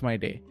middle of my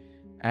day,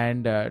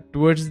 and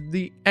towards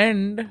the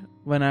end,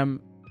 when I'm,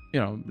 you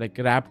know, like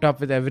wrapped up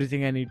with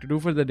everything I need to do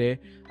for the day,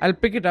 I'll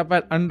pick it up,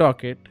 I'll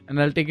undock it,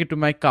 and I'll take it to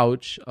my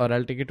couch, or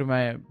I'll take it to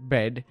my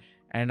bed,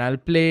 and I'll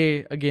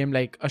play a game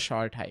like A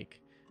Short Hike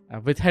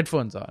with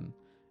headphones on.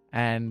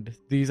 And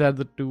these are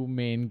the two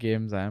main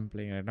games I am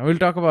playing right now. We'll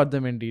talk about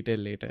them in detail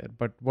later,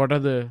 but what are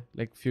the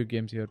like few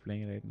games you're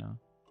playing right now?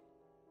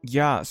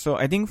 Yeah, so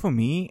I think for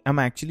me,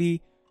 I've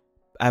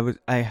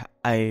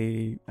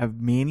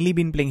mainly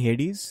been playing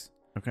Hades.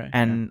 Okay.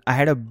 And I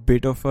had a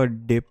bit of a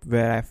dip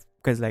where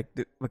because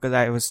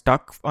I was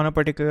stuck on a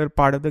particular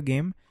part of the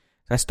game,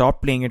 so I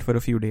stopped playing it for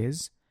a few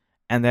days,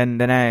 and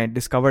then I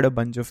discovered a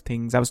bunch of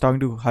things. I was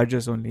talking to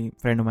Harjas, only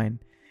friend of mine,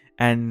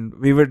 and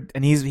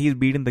he's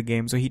beaten the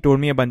game, so he told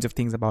me a bunch of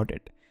things about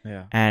it.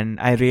 Yeah. And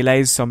I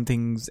realized some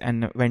things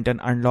and went and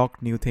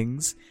unlocked new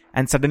things,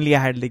 and suddenly I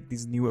had like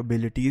these new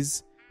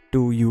abilities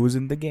to use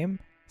in the game.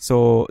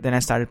 So then I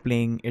started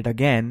playing it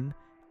again,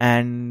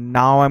 and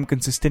now I'm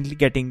consistently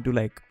getting to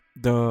like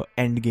the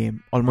end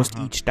game almost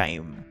each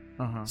time.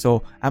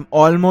 So I'm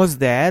almost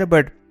there,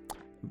 but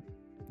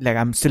like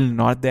I'm still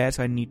not there,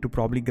 so I need to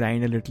probably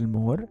grind a little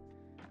more.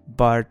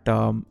 But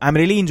I'm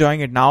really enjoying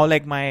it now.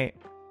 Like I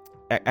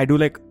do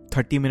like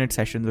 30-minute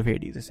sessions of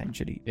Hades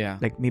essentially. Yeah.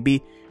 Like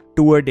maybe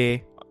 2 a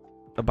day.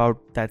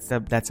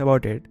 That's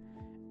about it.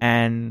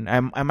 And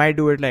I might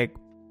do it like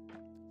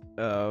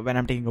when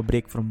I'm taking a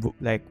break from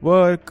like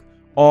work,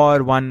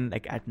 or one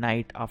like at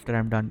night after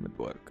I'm done with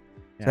work.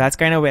 Yeah. So that's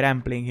kind of where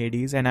I'm playing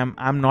Hades, and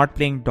I'm not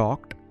playing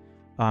docked.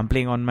 I'm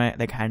playing on my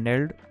like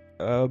handheld.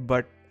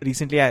 But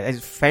recently I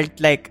felt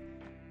like,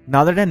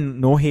 now that I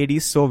know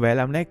Hades so well,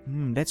 I'm like,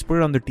 let's put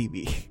it on the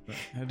TV.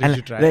 Did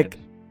you try like, it?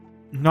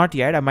 Not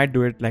yet. I might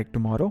do it like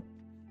tomorrow,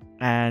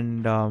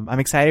 and I'm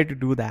excited to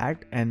do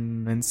that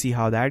and see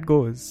how that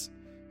goes.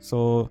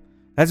 So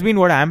that's been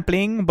what I'm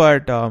playing.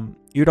 But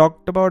you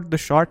talked about A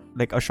Short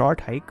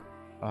Hike.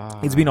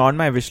 It's been on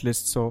my wish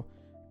list, so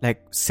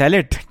like sell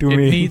it to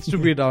me. It needs to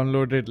be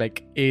downloaded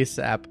like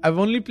ASAP. I've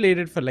only played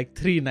it for like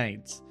 3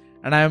 nights,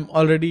 and I'm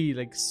already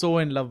like so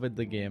in love with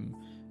the game.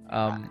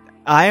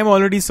 I am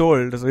already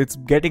sold, so it's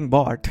getting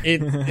bought.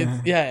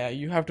 It's yeah,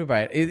 you have to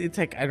buy it. It's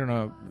like, I don't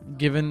know,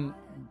 given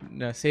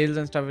sales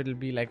and stuff, it'll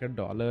be like $1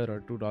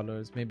 or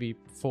 $2, maybe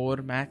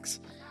 $4 max.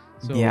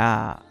 So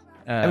yeah,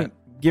 I mean,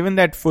 given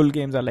that full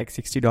games are like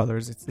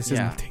 $60, this is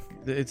nothing.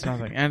 It's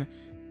nothing. And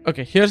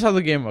okay, here's how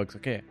the game works.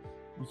 Okay,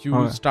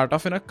 you start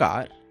off in a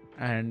car,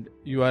 and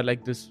you are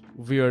like this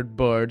weird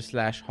bird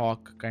 /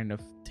 hawk kind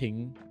of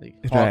thing, like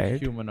hawk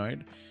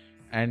humanoid,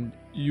 and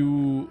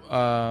you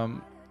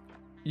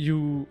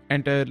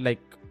enter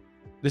like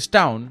this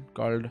town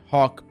called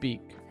Hawk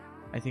Peak.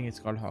 I think it's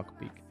called Hawk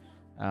Peak.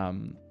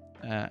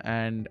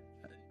 And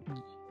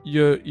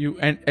you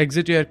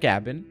exit your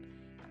cabin,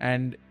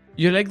 and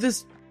you're like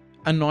this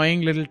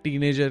annoying little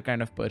teenager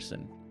kind of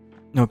person.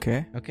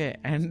 Okay. Okay,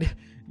 and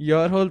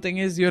your whole thing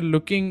is you're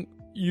looking.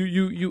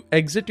 You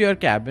exit your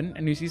cabin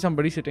and you see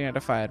somebody sitting at a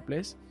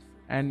fireplace,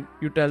 and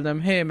you tell them,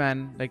 "Hey,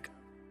 man, like,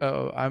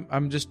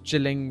 I'm just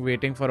chilling,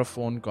 waiting for a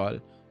phone call."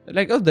 They're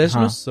like, "Oh, there's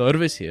no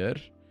service here.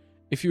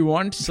 If you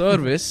want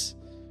service,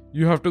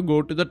 you have to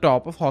go to the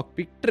top of Hawk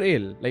Peak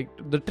Trail, like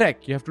the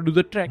trek. You have to do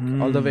the trek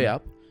all the way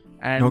up,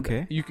 and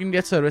you can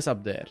get service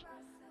up there."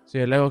 So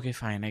you're like, "Okay,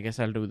 fine. I guess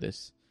I'll do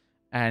this."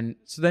 And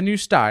so then you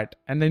start,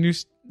 and then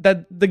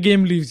that the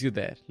game leaves you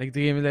there. Like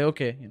the game is like,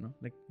 okay,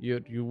 like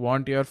you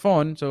want your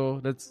phone, so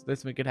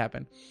let's make it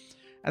happen.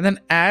 And then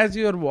as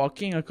you're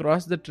walking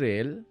across the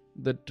trail,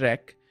 the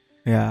trek,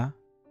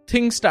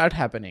 things start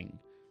happening.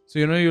 So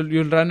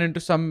you'll run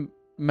into some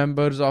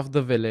members of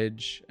the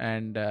village,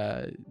 and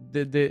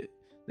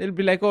they'll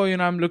be like, "Oh,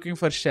 I'm looking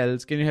for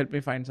shells. Can you help me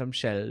find some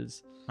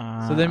shells?"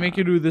 So they make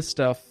you do this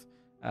stuff.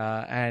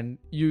 And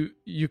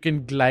you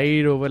can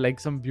glide over like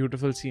some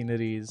beautiful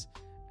sceneries,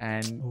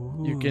 and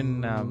you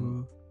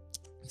can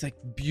it's like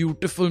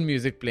beautiful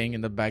music playing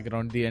in the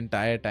background the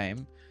entire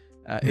time.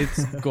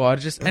 It's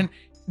gorgeous. And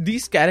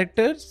these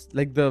characters,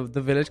 like the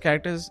village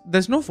characters,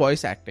 there's no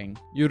voice acting.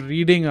 You're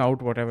reading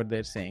out whatever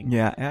they're saying.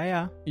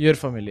 Yeah. You're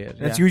familiar.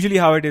 That's usually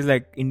how it is,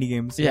 like indie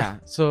games. Yeah.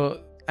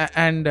 So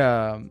and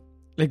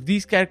like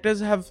these characters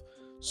have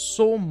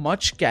so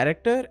much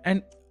character,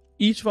 and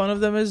each one of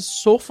them is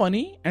so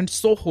funny and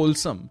so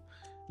wholesome.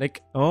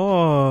 Like,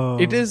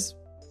 it is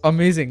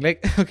amazing.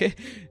 Like, okay,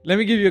 let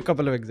me give you a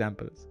couple of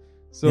examples.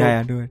 So,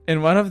 do it.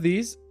 In one of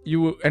these,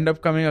 you end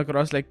up coming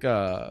across like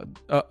a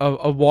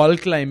wall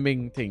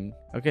climbing thing.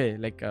 Okay,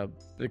 like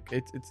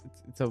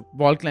it's a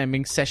wall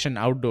climbing session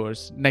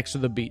outdoors next to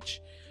the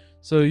beach.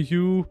 So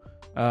you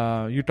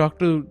talk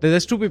to.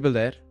 There's two people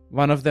there.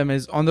 One of them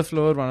is on the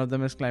floor. One of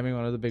them is climbing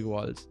one of the big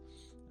walls.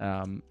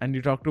 And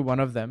you talk to one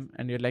of them,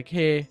 and you're like,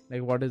 "Hey,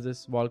 like, what is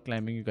this wall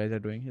climbing you guys are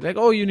doing?" He's like,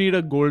 "Oh, you need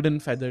a golden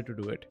feather to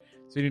do it.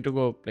 So you need to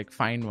go like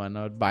find one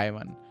or buy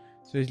one."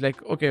 So he's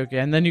like, okay.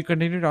 And then you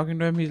continue talking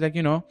to him. He's like,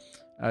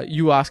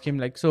 you ask him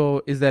like,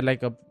 "So is there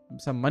like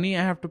some money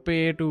I have to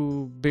pay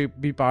to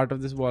be part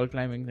of this wall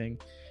climbing thing?"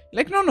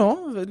 Like, no,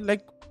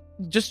 like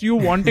just you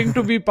wanting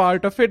to be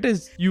part of it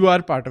is you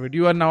are part of it.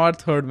 You are now our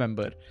third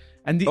member,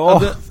 and the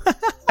other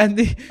and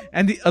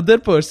the other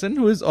person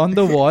who is on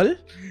the wall.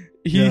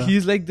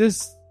 He's like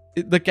this.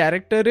 The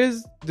character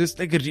is this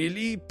like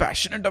really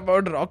passionate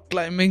about rock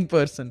climbing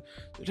person.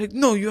 Like,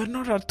 no, you are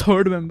not our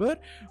third member.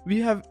 We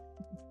have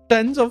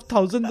tens of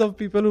thousands of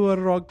people who are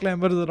rock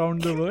climbers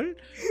around the world,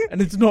 and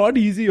it's not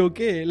easy.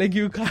 Okay, like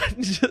you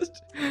can't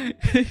just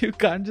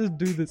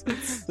do this.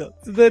 So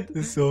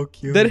it's so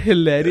cute. They're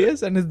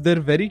hilarious, and they're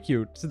very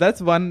cute. So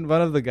that's one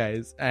of the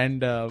guys.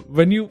 And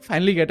when you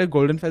finally get a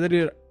golden feather,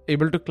 you're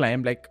able to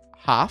climb like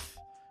half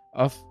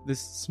of this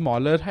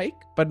smaller hike,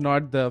 but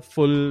not the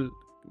full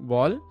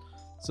wall.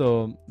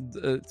 So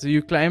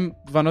you climb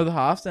one of the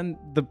halves, and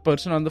the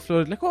person on the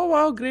floor is like, "Oh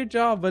wow, great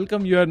job,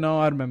 welcome, you are now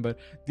our member."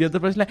 The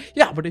other person like,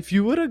 "Yeah, but if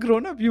you were a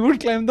grown up, you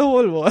would climb the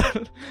whole wall."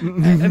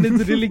 and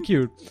it's really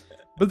cute.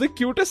 But the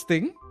cutest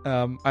thing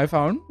I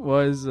found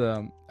was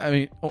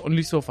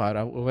only so far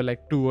over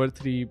like 2 or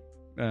 3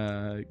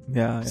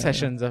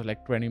 sessions of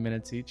like 20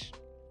 minutes each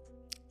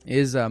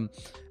is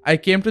I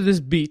came to this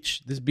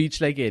beach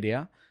like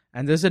area.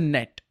 And there's a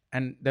net,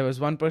 and there was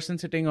one person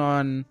sitting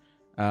on,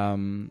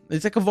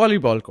 it's like a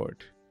volleyball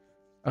court.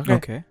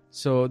 Okay.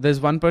 So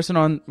there's one person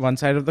on one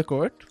side of the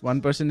court.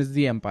 One person is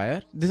the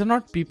umpire. These are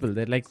not people.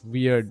 They're like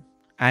weird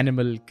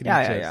animal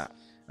creatures. Yeah.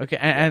 Okay.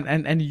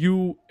 And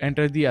you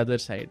enter the other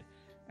side,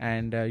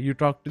 and you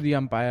talk to the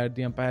umpire.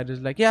 The umpire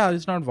is like, "Yeah,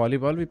 it's not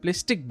volleyball. We play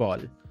stick ball,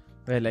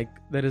 where like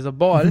there is a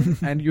ball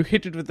and you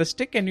hit it with a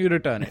stick and you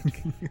return it."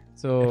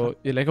 So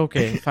you're like,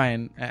 "Okay,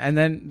 fine." And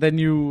then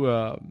you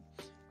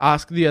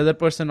ask the other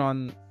person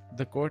on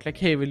the court, like,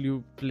 "Hey, will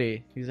you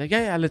play?" He's like,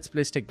 yeah, let's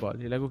play stickball.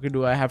 You're like, "Okay,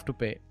 do I have to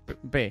pay?"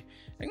 Like,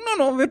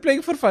 no, we're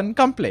playing for fun.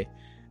 Come play.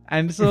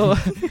 And so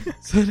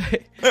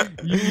like,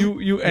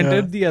 you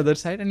enter the other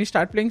side and you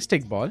start playing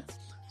stickball.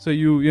 So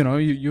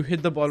you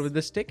hit the ball with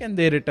the stick and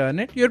they return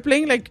it. You're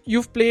playing like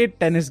you've played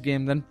tennis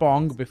games and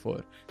Pong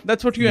before.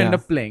 That's what you end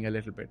up playing a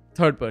little bit.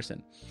 Third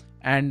person.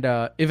 And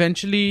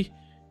eventually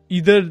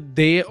either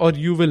they or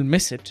you will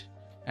miss it,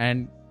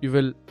 and you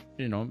will,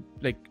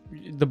 like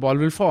the ball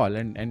will fall,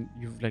 and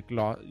you've like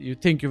you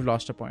think you've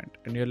lost a point,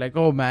 and you're like,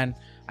 "Oh man,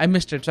 I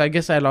missed it, so I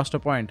guess I lost a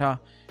point, huh?"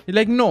 You're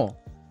like, "No,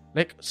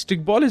 like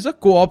stickball is a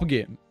co-op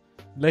game.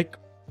 Like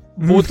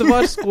both of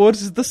our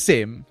scores is the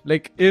same.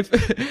 Like if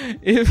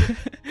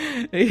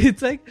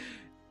it's like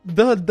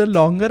the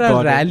longer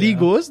our rally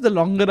goes, the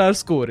longer our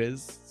score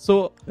is.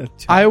 So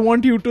I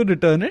want you to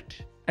return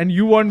it, and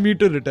you want me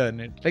to return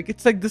it. Like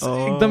it's like this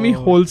ekdam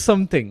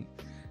wholesome thing."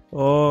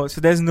 Oh, so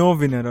there's no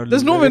winner or loser.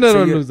 There's no winner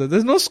or loser.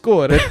 There's no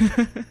score.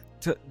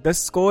 So the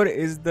score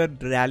is the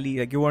rally.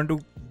 Like you want to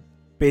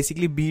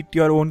basically beat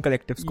your own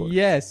collective score.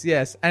 Yes.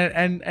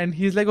 And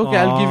he's like, "Okay,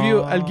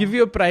 I'll give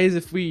you a prize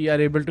if we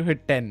are able to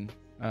hit 10.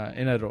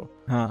 in a row.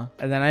 Huh.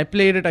 And then I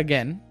played it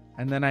again,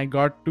 and then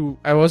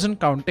I wasn't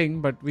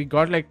counting, but we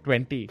got like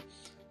 20.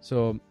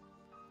 So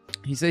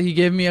he said he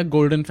gave me a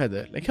golden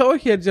feather. Like, oh,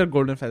 here's your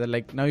golden feather.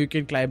 Like, now you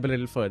can climb a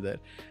little further.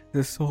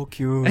 This is so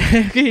cute.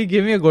 He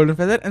gave me a golden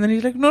feather, and then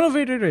he's like, no,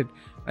 wait. Like,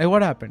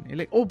 what happened? He's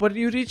like, oh, but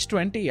you reached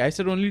 20. I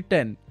said only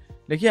 10.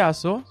 Like, yeah,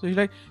 so he's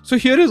like, so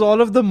here is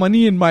all of the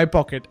money in my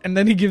pocket, and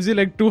then he gives you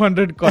like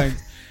 200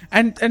 coins,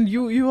 and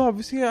you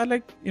obviously are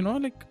like,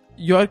 like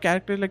your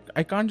character, like,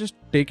 I can't just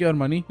take your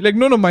money. Like,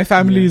 no, my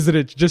family is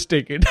rich, just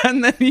take it,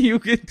 and then you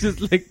can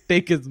just like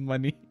take his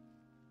money.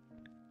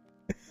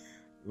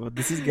 Well,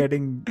 this is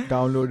getting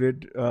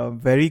downloaded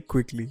very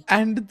quickly.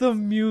 And the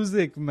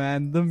music,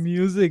 man,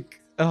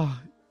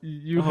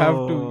 you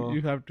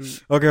have to.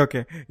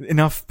 Okay.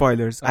 Enough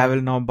spoilers. I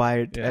will now buy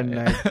it and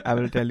like, I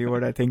will tell you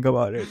what I think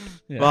about it.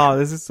 Yeah. Wow,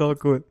 this is so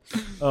cool.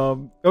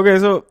 Okay,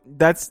 so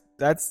that's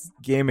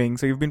gaming.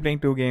 So you've been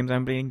playing 2 games.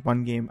 I'm playing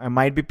 1 game. I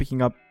might be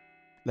picking up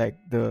like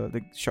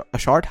a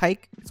short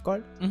hike. It's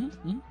called.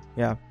 Mm-hmm.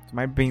 Yeah, so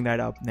might bring that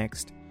up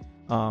next.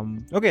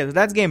 Okay, so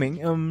that's gaming.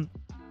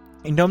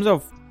 In terms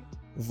of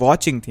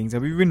watching things,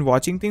 have you been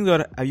watching things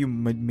or are you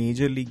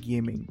majorly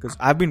gaming? Because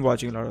I've been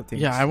watching a lot of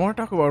things. Yeah, I want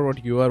to talk about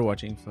what you are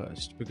watching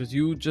first, because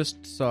you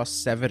just saw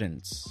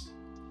Severance,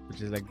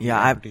 which is like the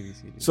Apple TV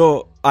series.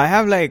 So I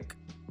have like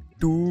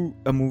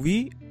a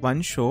movie,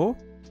 1 show,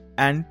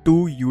 and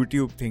 2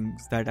 YouTube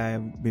things that I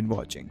have been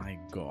watching. My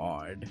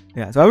God.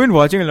 Yeah, so I've been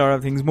watching a lot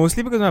of things,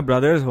 mostly because my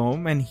brother is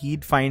home and he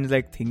finds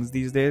like things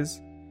these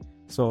days.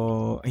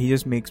 So he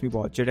just makes me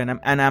watch it,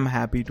 and I'm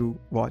happy to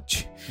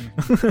watch.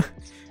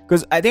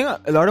 Because I think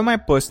a lot of my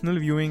personal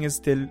viewing is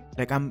still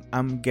like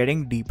I'm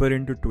getting deeper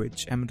into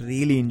Twitch. I'm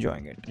really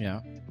enjoying it. Yeah.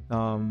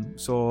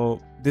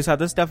 So this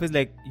other stuff is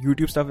like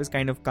YouTube stuff is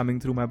kind of coming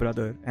through my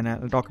brother, and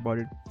I'll talk about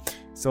it.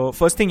 So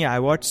first thing,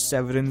 I watched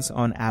Severance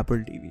on Apple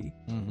TV.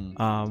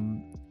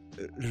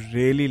 Mm-hmm.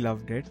 Really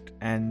loved it,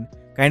 and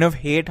kind of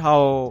hate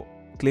how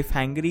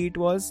cliffhangery it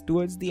was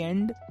towards the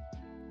end,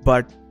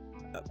 but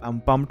I'm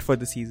pumped for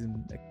the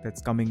season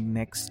that's coming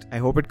next. I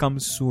hope it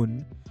comes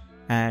soon.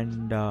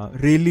 And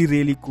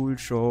really cool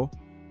show.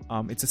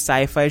 It's a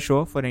sci-fi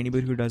show for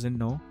anybody who doesn't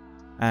know.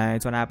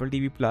 It's on Apple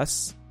TV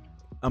Plus.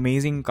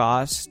 Amazing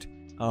cast.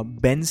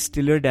 Ben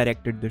Stiller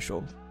directed the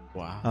show.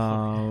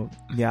 Wow.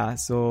 Yeah.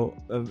 So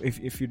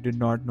if you did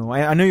not know,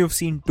 I know you've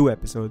seen 2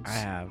 episodes. I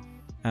have.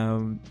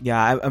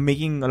 I'm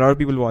making a lot of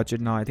people watch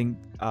it now. I think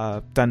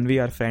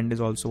Tanvi, our friend, is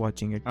also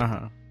watching it,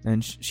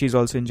 and she's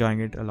also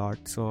enjoying it a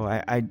lot. So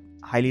I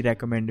highly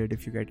recommend it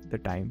if you get the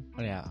time.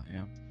 Yeah.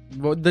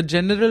 Well, the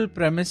general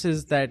premise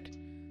is that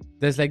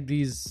there's like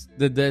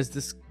there's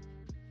this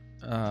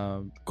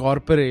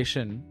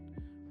corporation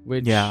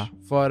which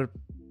for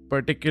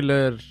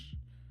particular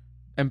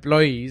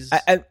employees.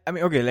 I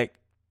mean, okay, like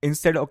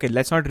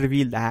let's not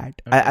reveal that.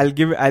 Okay.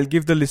 I'll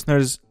give the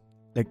listeners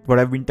like what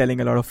I've been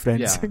telling a lot of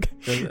friends.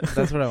 Yeah,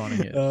 that's what I want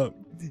to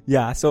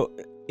hear. So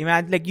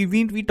imagine like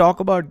we talk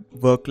about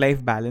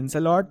work-life balance a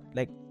lot,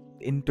 like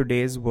in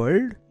today's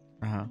world.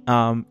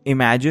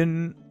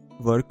 Imagine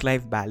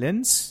work-life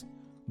balance,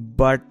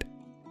 but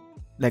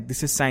like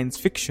this is science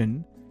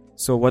fiction.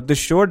 So what the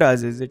show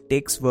does is it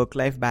takes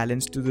work-life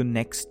balance to the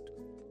next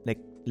like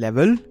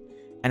level,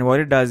 and what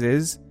it does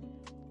is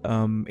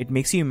it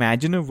makes you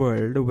imagine a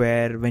world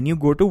where when you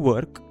go to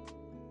work,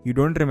 you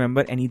don't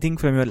remember anything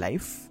from your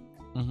life,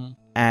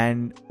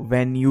 and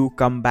when you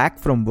come back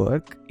from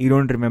work, you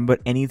don't remember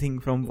anything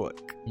from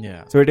work.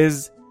 Yeah. So it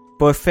is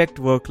perfect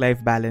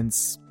work-life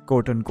balance,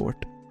 quote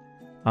unquote.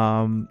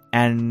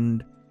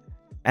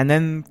 And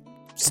then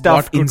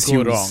stuff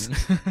ensues.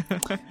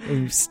 Go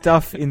wrong?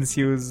 Stuff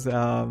ensues,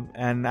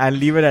 and I'll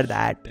leave it at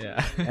that.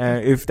 Yeah.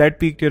 If that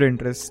piqued your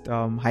interest,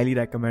 highly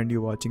recommend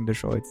you watching the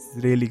show. It's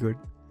really good.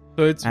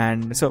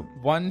 So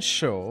 1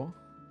 show.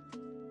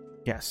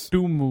 Yes.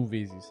 2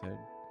 movies, you said.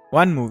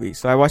 1 movie.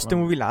 So I watched the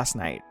movie last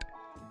night.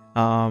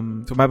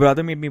 So my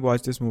brother made me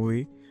watch this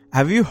movie.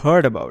 Have you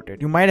heard about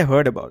it? You might have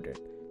heard about it.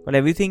 But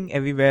Everything,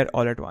 Everywhere,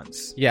 All at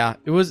Once. Yeah,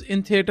 it was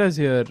in theaters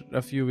here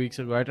a few weeks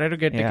ago. I tried to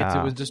get tickets.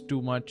 It was just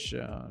too much.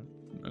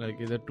 Like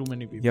there are too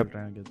many people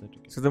trying to get the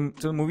tickets. So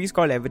the movie is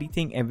called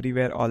Everything,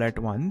 Everywhere, All at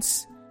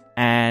Once,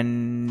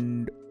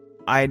 and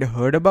I'd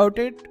heard about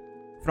it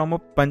from a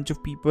bunch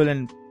of people,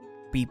 and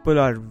people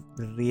are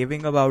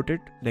raving about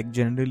it. Like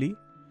generally,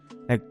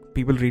 like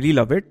people really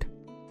love it.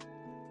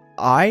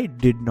 I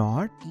did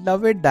not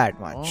love it that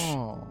much.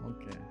 Oh,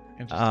 okay.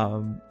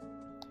 Interesting.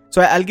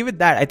 So I'll give it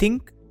that. I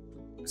think.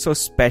 So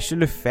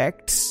special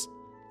effects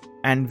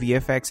and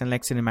VFX and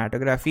like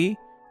cinematography,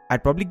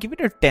 I'd probably give it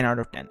a 10 out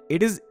of 10.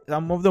 It is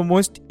some of the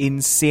most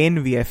insane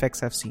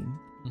VFX I've seen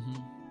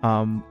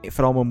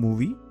from a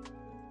movie.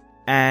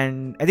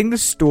 And I think the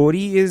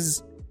story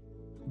is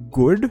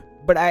good,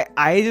 but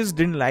I just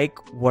didn't like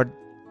what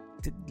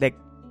like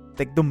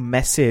the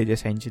message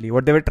essentially,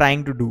 what they were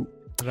trying to do.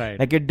 Right.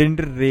 Like it didn't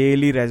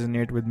really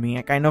resonate with me.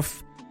 I kind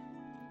of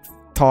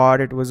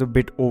thought it was a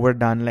bit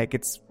overdone. Like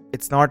it's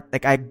not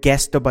like I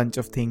guessed a bunch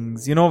of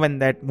things. You know when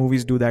that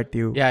movies do that to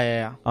you.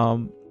 Yeah.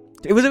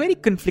 it was a very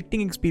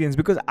conflicting experience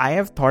because I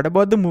have thought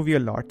about the movie a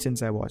lot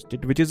since I watched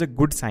it, which is a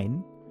good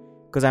sign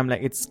because I'm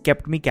like, it's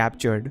kept me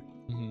captured.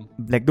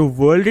 Like the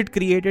world it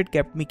created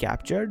kept me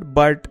captured,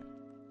 but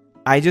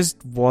I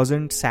just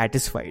wasn't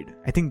satisfied.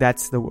 I think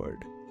that's the word.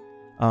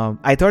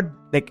 I thought,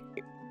 like,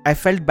 I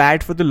felt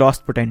bad for the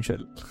lost potential.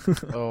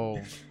 Oh.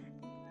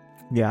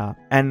 Yeah,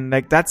 and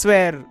like that's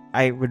where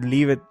I would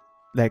leave it,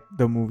 like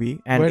the movie.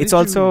 And Where it's did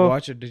also you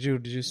watch it? Did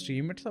you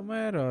stream it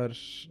somewhere or?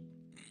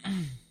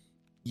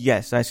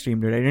 yes, I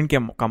streamed it. I didn't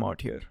come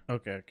out here.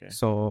 Okay.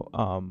 So,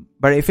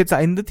 but if it's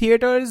in the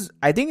theaters,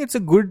 I think it's a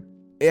good.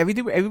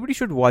 Everybody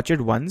should watch it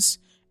once,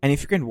 and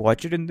if you can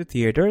watch it in the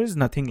theaters,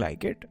 nothing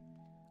like it.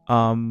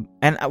 And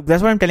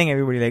that's what I'm telling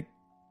everybody. Like,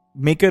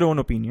 make your own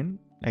opinion.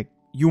 Like,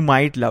 you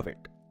might love it.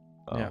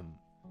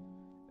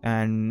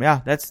 And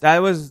yeah, that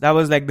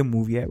was like the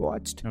movie I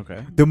watched.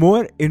 Okay. The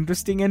more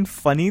interesting and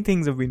funny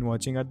things I've been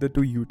watching are the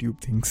 2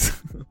 YouTube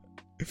things.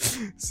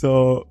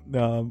 So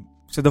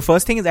the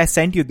first thing is I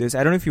sent you this.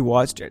 I don't know if you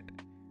watched it,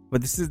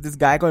 but this is this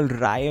guy called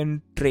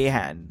Ryan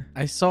Trahan.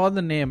 I saw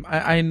the name.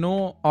 I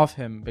know of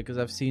him because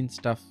I've seen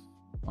stuff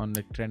on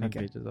like trending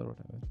pages or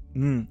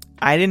whatever.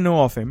 I didn't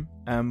know of him.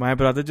 My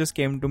brother just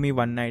came to me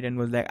one night and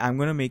was like, "I'm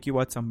gonna make you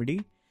watch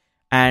somebody,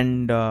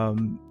 and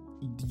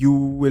you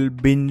will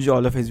binge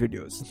all of his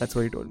videos." That's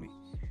what he told me.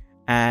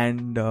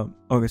 And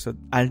okay, so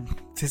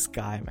this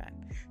guy, man.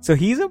 So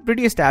he's a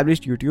pretty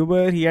established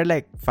YouTuber. He had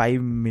like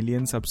 5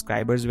 million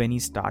subscribers when he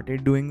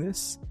started doing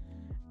this.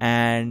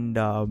 And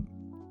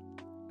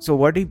so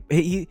what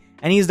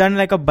he's done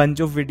like a bunch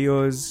of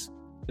videos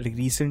like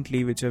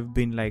recently which have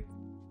been like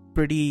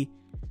pretty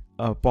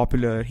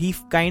popular. He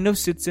kind of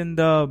sits in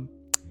the,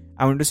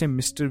 I want to say,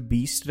 Mr.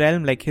 Beast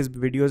realm. Like his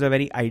videos are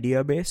very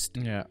idea based.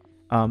 Yeah.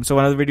 So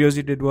one of the videos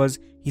he did was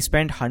he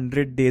spent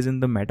 100 days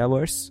in the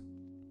metaverse.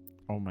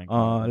 Oh my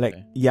god. Like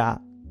yeah.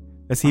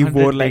 He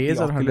wore like days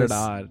the or 100 Oculus,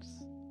 hours.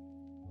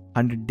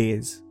 100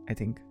 days, I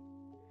think.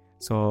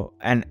 So,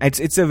 and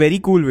it's a very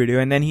cool video.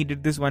 And then he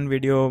did this one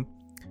video.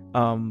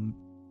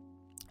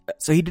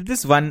 So he did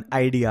this one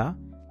idea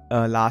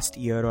last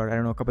year, or I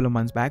don't know, a couple of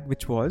months back,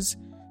 which was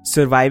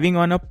surviving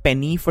on a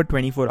penny for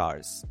 24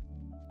 hours.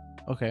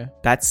 Okay.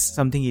 That's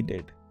something he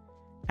did.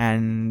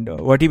 And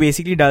what he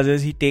basically does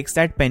is he takes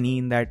that penny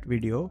in that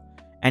video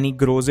and he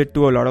grows it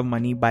to a lot of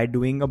money by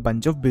doing a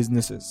bunch of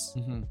businesses.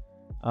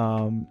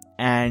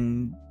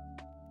 And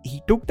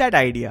he took that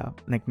idea,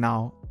 like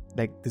now,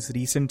 like this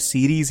recent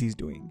series he's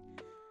doing.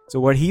 So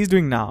what he's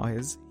doing now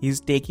is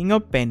he's taking a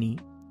penny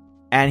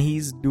and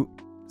he's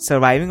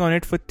surviving on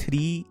it for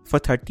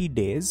 30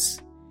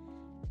 days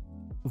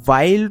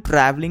while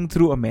traveling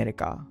through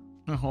America.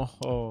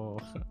 Oh.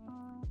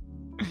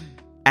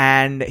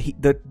 And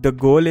the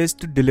goal is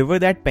to deliver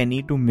that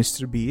penny to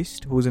Mr.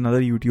 Beast, who's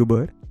another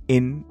YouTuber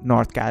in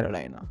North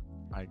Carolina.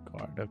 My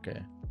god,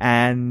 okay.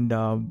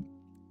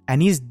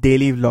 And he's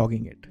daily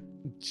vlogging it.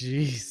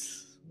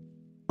 Jeez.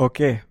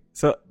 Okay,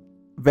 so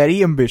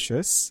very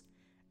ambitious,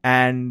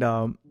 and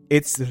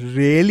it's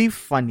really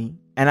funny.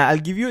 And I'll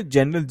give you a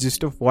general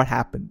gist of what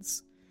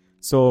happens.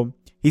 So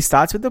he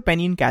starts with the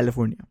penny in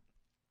California.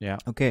 Yeah.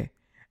 Okay,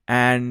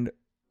 and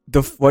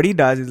what he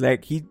does is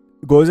like he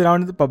goes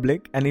around to the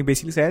public and he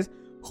basically says,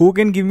 "Who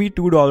can give me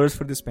 $2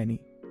 for this penny?"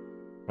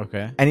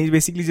 Okay. And he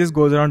basically just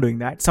goes around doing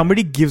that.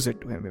 Somebody gives it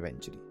to him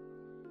eventually.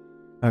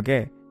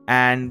 Okay.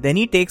 And then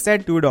he takes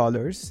that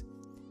 $2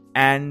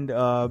 and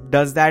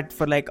does that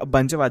for like a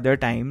bunch of other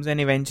times,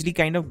 and eventually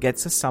kind of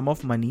gets a sum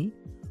of money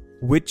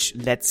which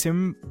lets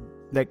him,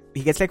 like,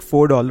 he gets like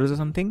 $4 or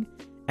something,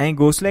 and he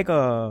goes to like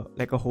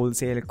a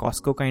wholesale, like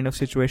Costco kind of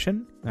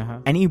situation,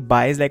 and he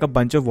buys like a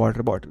bunch of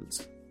water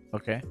bottles.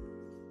 Okay.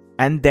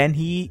 And then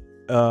he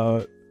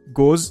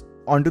goes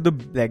onto the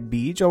like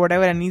beach or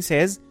whatever, and he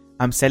says,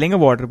 "I'm selling a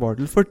water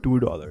bottle for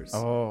 $2.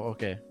 Oh,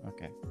 okay.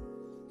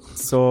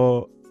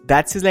 So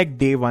that's his like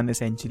day one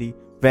essentially,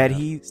 where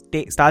he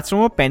starts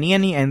from a penny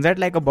and he ends at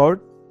like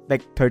about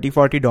like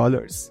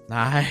 $30-$40.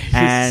 Nice.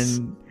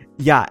 And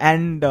yeah,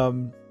 and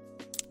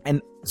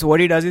so what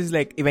he does is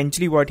like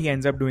eventually what he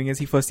ends up doing is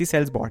he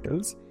sells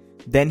bottles,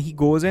 then he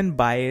goes and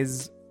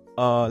buys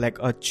like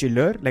a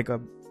chiller, like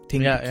a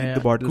thing to keep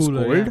the bottles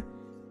cold.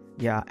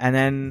 Yeah, and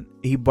then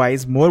he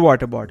buys more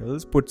water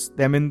bottles, puts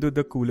them into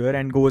the cooler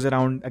and goes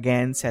around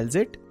again, sells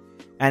it.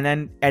 And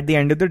then at the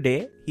end of the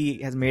day,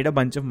 he has made a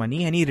bunch of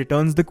money and he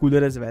returns the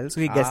cooler as well. So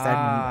he gets that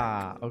money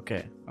back.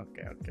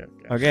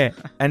 Okay.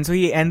 And so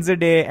he ends the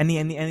day and he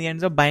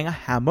ends up buying a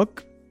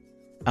hammock.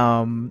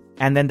 And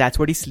then that's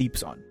what he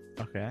sleeps on.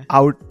 Okay.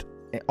 Out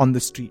on the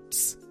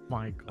streets.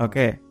 My God.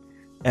 Okay.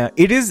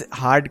 It is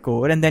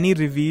hardcore. And then he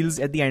reveals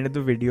at the end of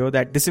the video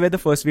that this is where the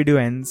first video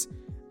ends.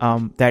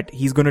 That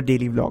he's going to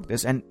daily vlog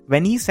this. And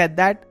when he said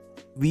that,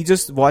 we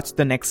just watched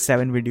the next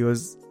 7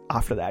 videos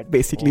after that,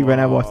 basically.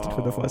 When I watched it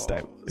for the first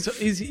time. So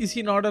is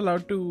he not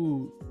allowed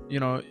to,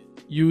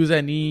 use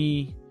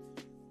any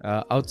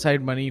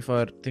outside money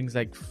for things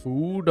like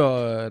food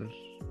or?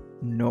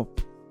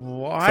 Nope.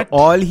 What? So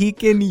all he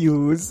can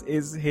use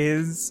is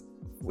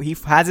he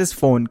has his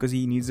phone because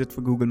he needs it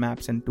for Google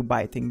Maps and to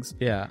buy things.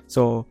 Yeah.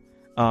 So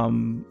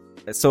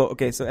So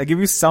I'll give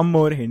you some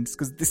more hints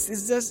because this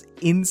is just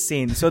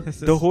insane. So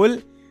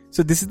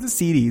this is the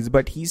series,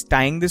 but he's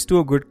tying this to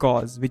a good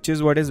cause, which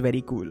is what is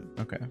very cool.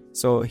 Okay.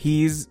 So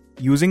he's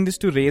using this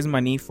to raise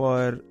money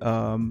for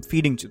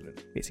feeding children,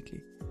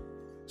 basically.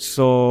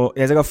 So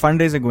there's like a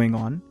fundraiser going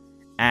on,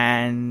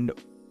 and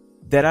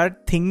there are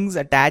things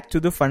attached to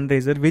the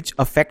fundraiser which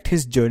affect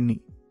his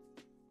journey.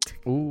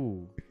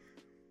 Ooh.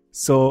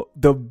 So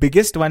the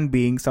biggest one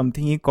being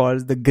something he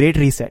calls the Great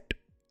Reset,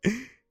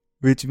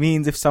 which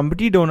means if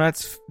somebody if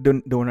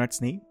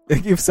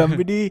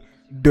somebody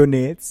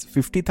donates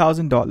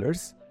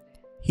 $50,000,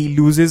 he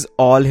loses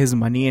all his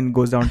money and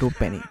goes down to a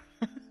penny.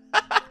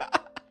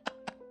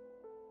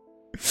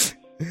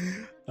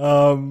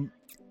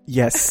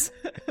 Yes,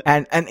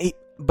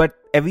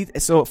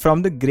 so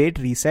from the Great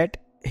Reset,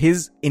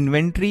 his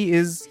inventory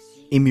is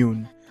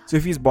immune. So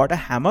if he's bought a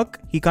hammock,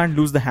 he can't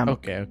lose the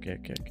hammock. Okay.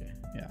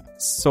 Yeah.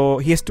 So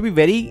he has to be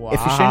very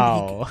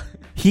efficient.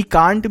 He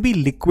can't be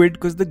liquid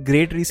because the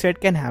Great Reset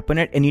can happen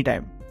at any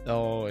time.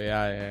 Oh,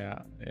 yeah.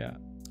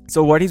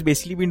 So what he's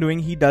basically been doing,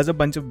 he does a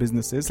bunch of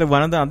businesses. Like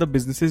one of the other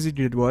businesses he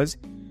did was,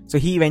 so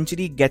he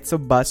eventually gets a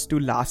bus to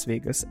Las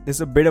Vegas. This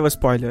is a bit of a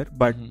spoiler,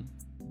 but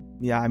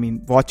yeah, I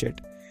mean, watch it.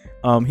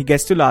 He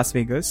gets to Las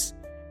Vegas,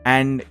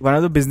 and one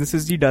of the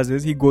businesses he does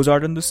is he goes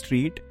out on the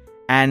street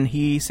and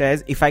he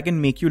says, if I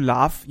can make you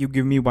laugh, you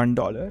give me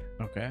 $1.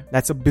 Okay.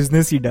 That's a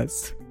business he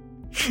does.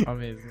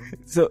 Amazing.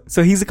 So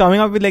he's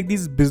coming up with like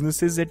these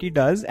businesses that he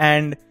does,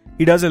 and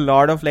he does a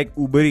lot of like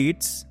Uber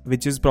Eats,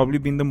 which has probably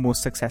been the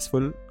most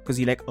successful because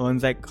he like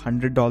earns like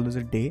 $100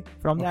 a day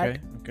from that.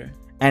 Okay.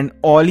 And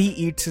all he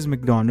eats is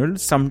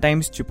McDonald's,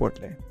 sometimes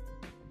Chipotle.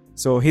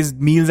 So his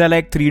meals are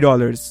like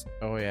 $3.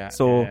 Oh yeah.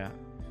 So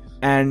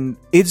and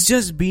it's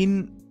just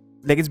been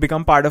like it's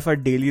become part of our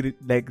daily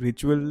like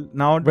ritual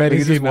now. Where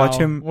is he just watch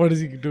now? him. What is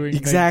he doing?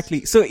 Exactly.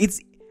 Next? So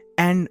it's,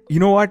 and you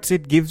know what?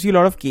 It gives you a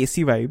lot of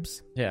Casey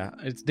vibes. Yeah,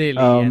 it's daily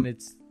and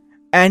it's.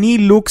 And he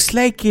looks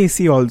like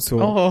Casey also.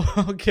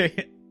 Oh,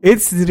 okay.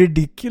 It's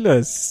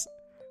ridiculous.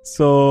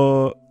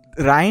 So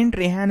Ryan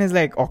Trahan has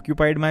like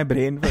occupied my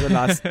brain for the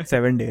last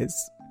 7 days.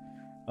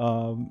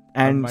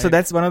 And so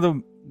that's one of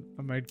the.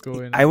 I might go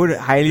in. I would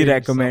highly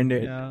recommend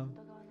it.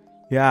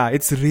 Yeah,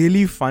 it's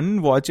really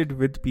fun. Watch it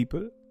with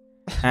people.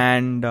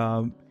 And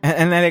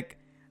like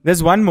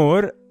there's one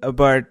more,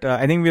 but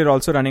I think we're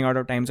also running out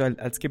of time, so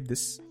I'll skip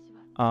this.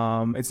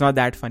 It's not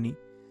that funny.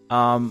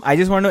 I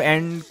just want to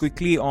end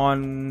quickly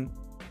on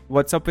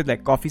what's up with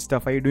like coffee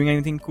stuff. Are you doing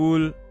anything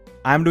cool?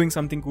 I'm doing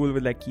something cool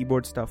with like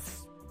keyboard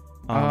stuff.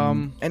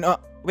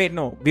 Wait,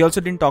 no, we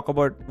also didn't talk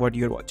about what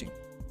you're watching.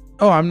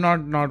 Oh, I'm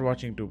not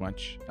watching too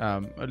much.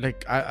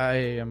 Like I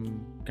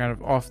am kind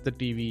of off the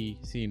TV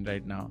scene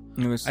right now.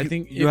 I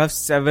think you have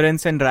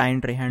Severance and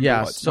Ryan Trahan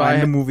to watch. So I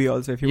have the movie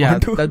also if you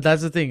want to.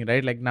 That's the thing,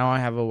 right? Like now I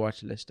have a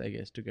watch list, I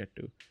guess, to get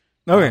to.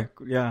 Okay,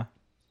 yeah.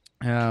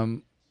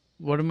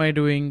 What am I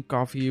doing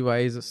coffee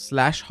wise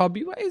 /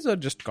 hobby wise or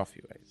just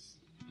coffee wise?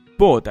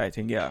 Both, I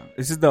think. Yeah,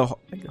 this is the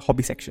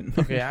hobby section.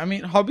 Okay, I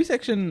mean hobby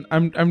section.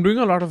 I'm doing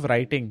a lot of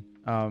writing.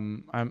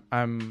 I'm nice.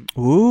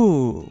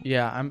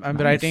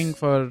 writing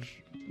for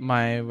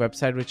my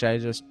website, which I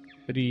just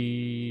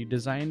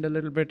redesigned a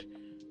little bit.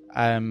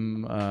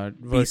 I'm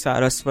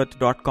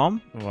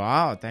psaraswat.com.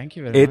 Wow, thank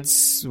you very much.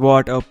 It's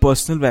what a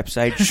personal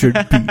website should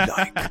be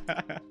like.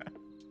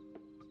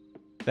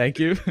 Thank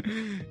you.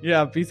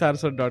 Yeah,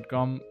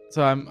 psaraswat.com.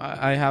 So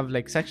I have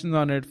like sections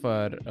on it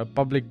for a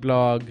public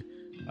blog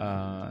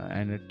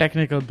and a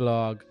technical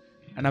blog,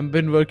 and I've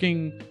been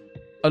working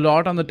a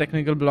lot on the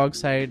technical blog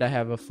side. I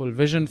have a full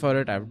vision for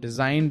it. I've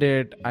designed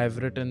it. I've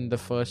written the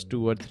first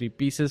 2 or 3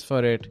 pieces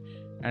for it,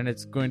 and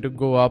it's going to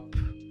go up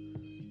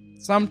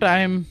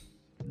sometime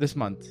this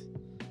month.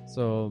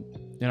 So,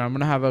 I'm going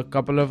to have a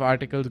couple of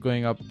articles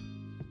going up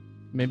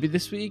maybe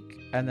this week,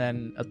 and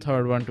then a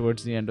third one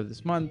towards the end of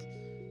this month.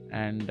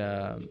 And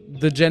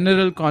the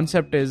general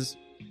concept is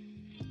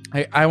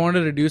I want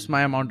to reduce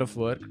my amount of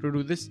work to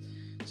do this.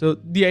 So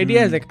the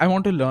idea is like I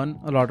want to learn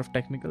a lot of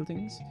technical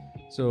things.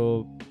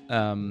 So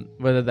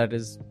whether that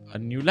is a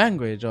new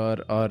language or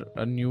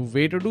a new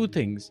way to do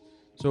things.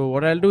 So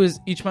what I'll do is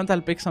each month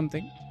I'll pick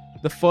something.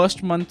 The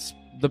first month's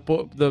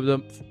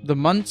the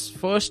month's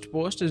first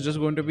post is just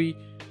going to be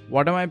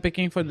what am I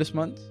picking for this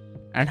month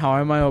and how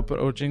am I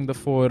approaching the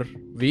 4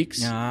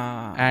 weeks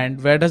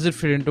and where does it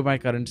fit into my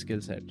current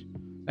skill set.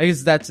 I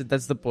guess that's it.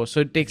 That's the post. So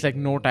it takes like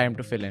no time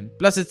to fill in.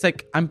 Plus, it's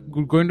like I'm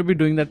going to be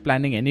doing that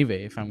planning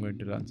anyway if I'm going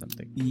to learn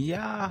something.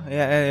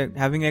 Yeah.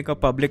 Having like a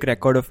public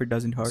record of it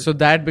doesn't hurt. So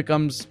that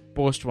becomes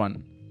post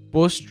 1.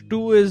 Post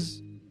 2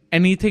 is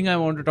anything I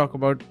want to talk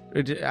about.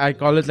 I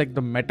call it like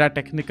the meta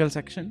technical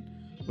section,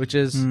 which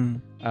is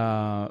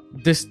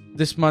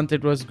this month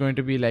it was going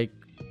to be like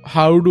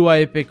how do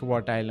I pick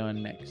what I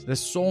learn next? There's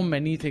so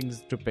many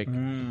things to pick.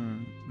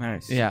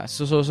 Nice. Yeah.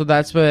 So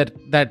that's where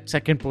that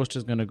second post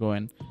is going to go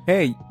in.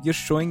 Hey, you're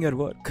showing your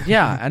work.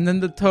 Yeah. And then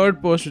the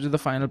third post, which is the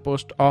final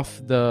post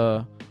of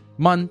the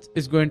month,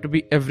 is going to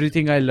be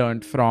everything I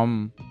learned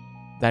from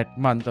that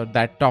month or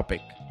that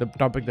topic, the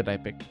topic that I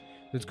picked.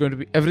 It's going to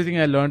be everything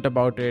I learned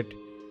about it,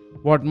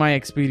 what my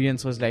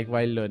experience was like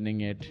while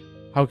learning it.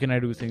 How can I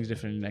do things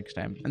differently next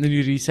time? And then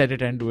you reset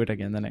it and do it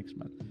again the next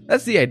month.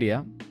 That's the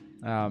idea.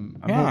 I'm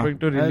hoping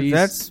to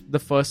release the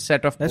first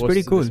set of posts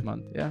pretty cool. this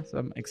month. Yeah, so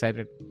I'm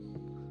excited.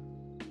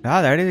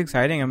 Yeah, that is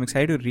exciting. I'm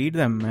excited to read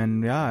them,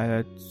 and yeah,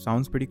 that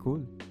sounds pretty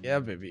cool. Yeah,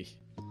 baby.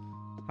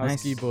 How's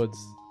Nice. keyboards?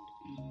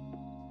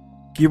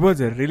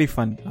 Keyboards are really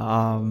fun.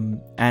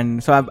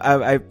 And so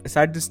I've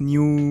started this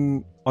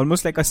new,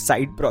 almost like a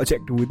side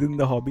project within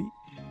the hobby.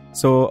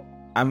 So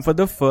I'm for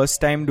the first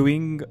time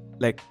doing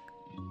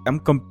I'm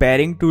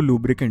comparing two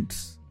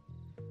lubricants.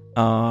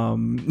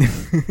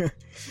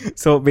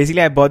 So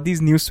basically I bought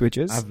these new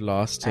switches. I've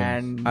lost him.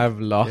 And I've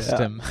lost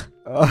him.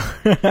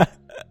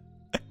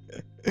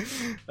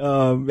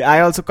 I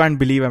also can't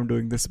believe I'm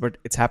doing this, but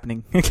it's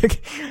happening.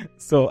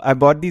 So I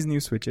bought these new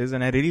switches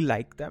and I really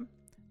like them.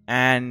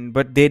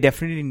 But they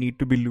definitely need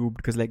to be lubed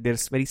because they're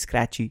very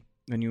scratchy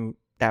when you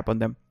tap on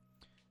them.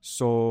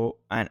 So,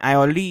 and I've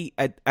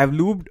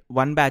lubed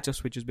one batch of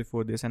switches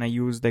before this, and I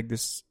used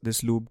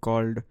this lube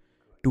called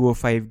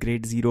 205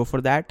 grade 0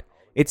 for that.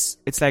 It's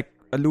like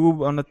a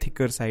lube on a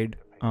thicker side.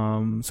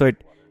 So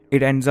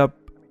it ends up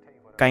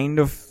kind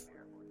of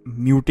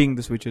muting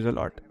the switches a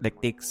lot.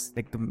 Makes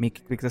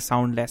the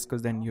sound less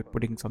because then you're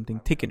putting something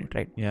thick in it,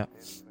 right? Yeah.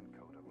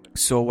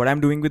 So what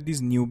I'm doing with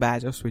these new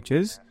batch of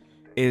switches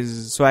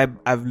is, so I've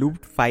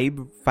lubed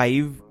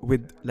five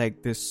with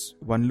this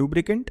one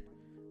lubricant.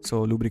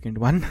 So lubricant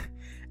 1.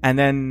 And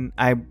then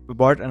I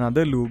bought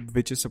another lube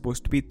which is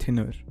supposed to be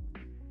thinner.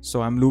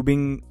 So I'm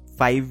lubing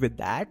 5 with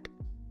that.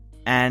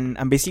 And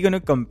I'm basically going to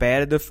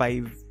compare the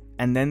 5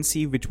 and then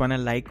see which one I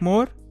like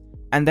more.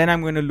 And then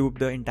I'm going to lube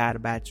the entire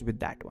batch with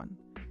that one.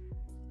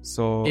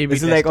 So A/B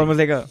this is testing. almost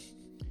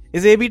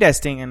it's A/B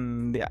testing.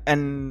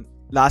 And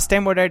last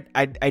time what I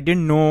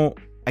didn't know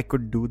I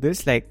could do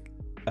this.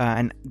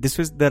 And this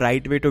was the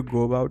right way to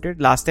go about it.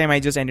 Last time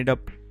I just ended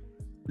up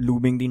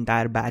lubing the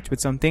entire batch with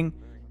something.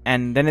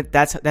 And then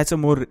that's a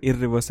more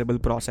irreversible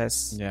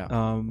process.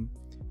 Yeah.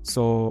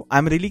 So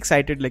I'm really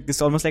excited. This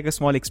is almost like a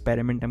small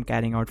experiment I'm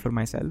carrying out for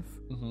myself.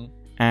 Mm-hmm.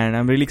 And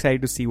I'm really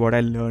excited to see what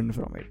I learned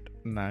from it.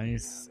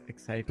 Nice.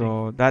 Exciting.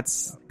 So that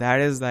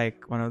is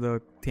one of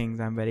the things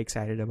I'm very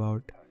excited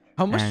about.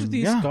 How much do and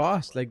these yeah.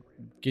 cost?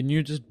 Can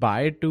you just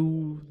buy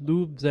 2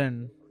 lubes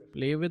and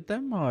play with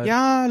them? Or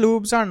Yeah,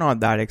 lubes are not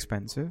that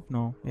expensive.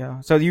 No.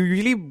 Yeah. So you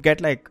usually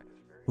get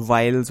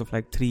vials of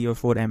 3 or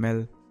 4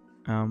 ml,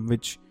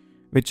 which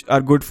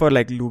are good for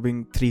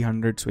lubing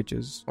 300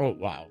 switches. Oh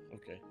wow.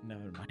 Okay.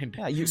 Never mind.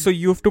 Yeah. So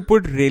you have to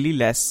put really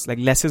less.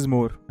 Less is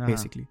more,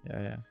 basically.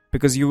 Yeah.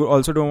 Because you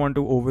also don't want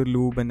to over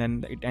lube and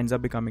then it ends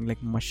up becoming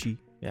mushy.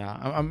 Yeah.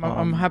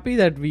 I'm happy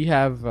that we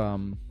have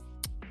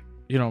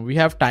we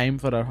have time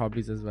for our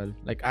hobbies as well.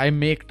 I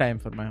make time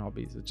for my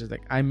hobbies, which is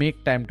I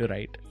make time to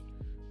write.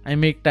 I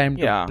make time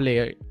to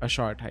play a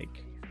short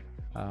hike.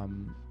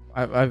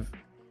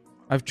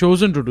 I've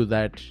chosen to do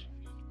that.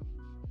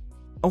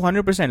 Oh,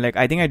 100%.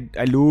 I think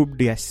I lubed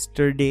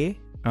yesterday.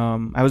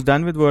 I was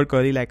done with work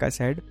early, like I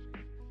said,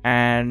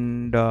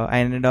 and I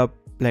ended up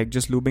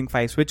just lubing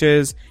 5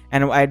 switches,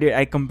 and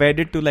I compared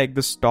it to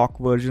the stock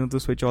version of the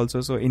switch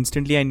also. So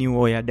instantly I knew,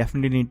 oh yeah,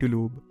 definitely need to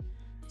lube.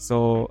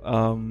 So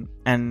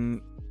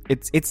and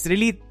it's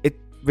really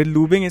with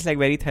lubing is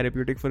very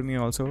therapeutic for me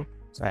also.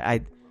 So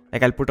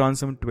I'll put on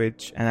some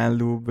Twitch and I'll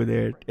lube with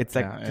it. It's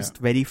just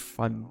very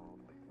fun.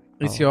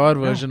 It's your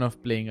version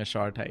of playing a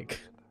short hike.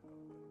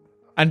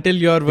 Until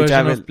your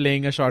version of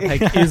playing a short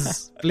hike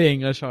is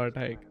playing a short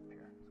hike.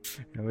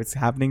 No, it's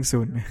happening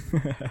soon.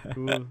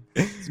 Cool.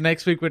 So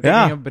next week we're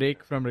taking a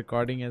break from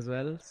recording as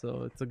well.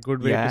 So it's a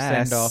good way to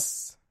send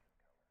off.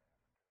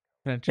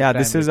 Yeah,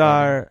 this is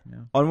our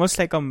almost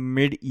like a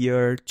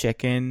mid-year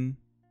check-in,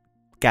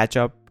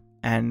 catch-up,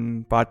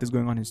 and Parth is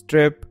going on his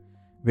trip.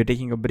 We're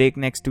taking a break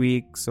next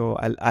week, so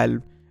I'll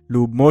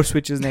lube more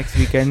switches next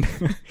weekend.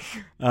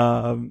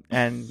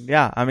 And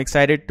yeah, I'm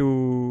excited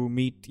to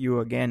meet you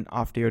again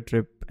after your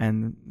trip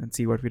and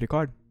see what we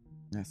record.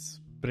 Yes,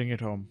 bring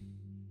it home.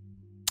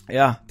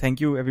 Yeah,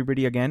 thank you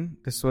everybody again.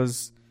 This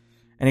was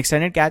an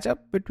extended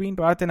catch-up between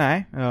Parth and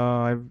I.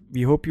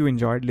 We hope you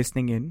enjoyed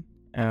listening in.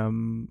 A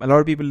lot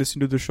of people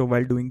listen to the show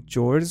while doing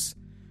chores,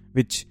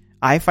 which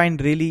I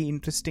find really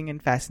interesting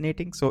and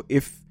fascinating. So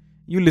if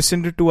you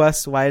listened to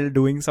us while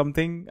doing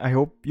something, I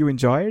hope you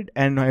enjoyed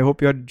and I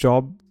hope your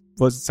job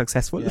was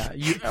successful. Yeah,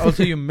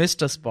 you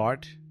missed a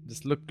spot.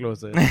 Just look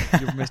closer.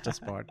 You missed a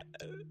spot.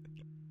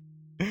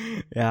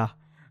 Yeah.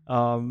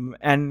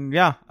 And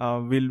yeah,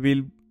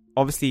 we'll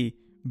obviously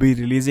be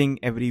releasing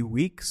every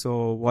week,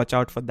 so watch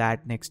out for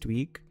that next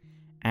week.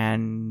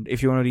 And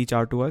if you want to reach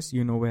out to us,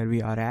 you know where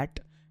we are at.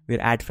 We're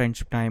at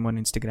Friendship Time on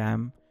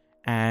Instagram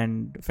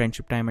and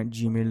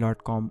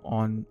friendshiptime@gmail.com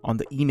on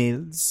the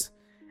emails.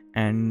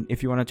 And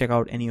if you want to check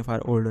out any of our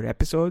older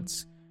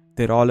episodes,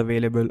 they're all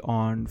available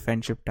on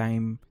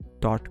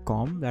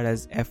friendshiptime.com. That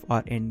is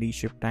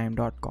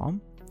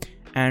FRNDshiptime.com.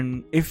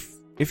 And if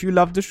you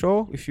love the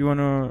show, if you want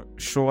to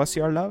show us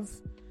your love,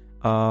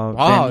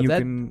 then you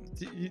can...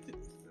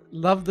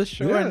 love the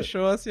show Yeah. and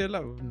show us your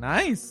love.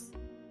 Nice.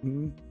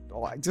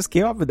 Oh, I just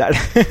came up with that.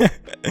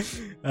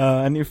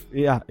 And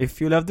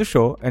if you love the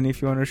show and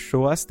if you want to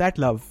show us that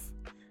love,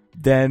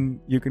 then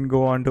you can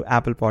go on to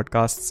Apple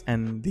Podcasts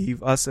and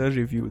leave us a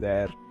review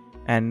there,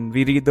 and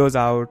we read those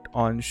out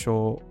on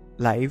show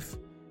live.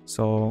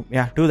 So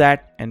yeah, do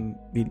that, and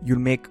you'll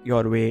make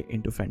your way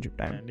into Friendship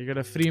Time. And you get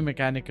a free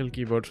mechanical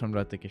keyboard from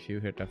Ratik if you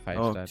hit a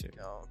 5-star.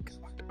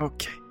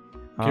 Okay.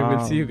 Okay,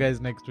 we'll see you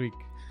guys next week.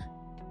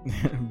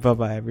 Bye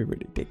bye,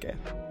 everybody. Take care.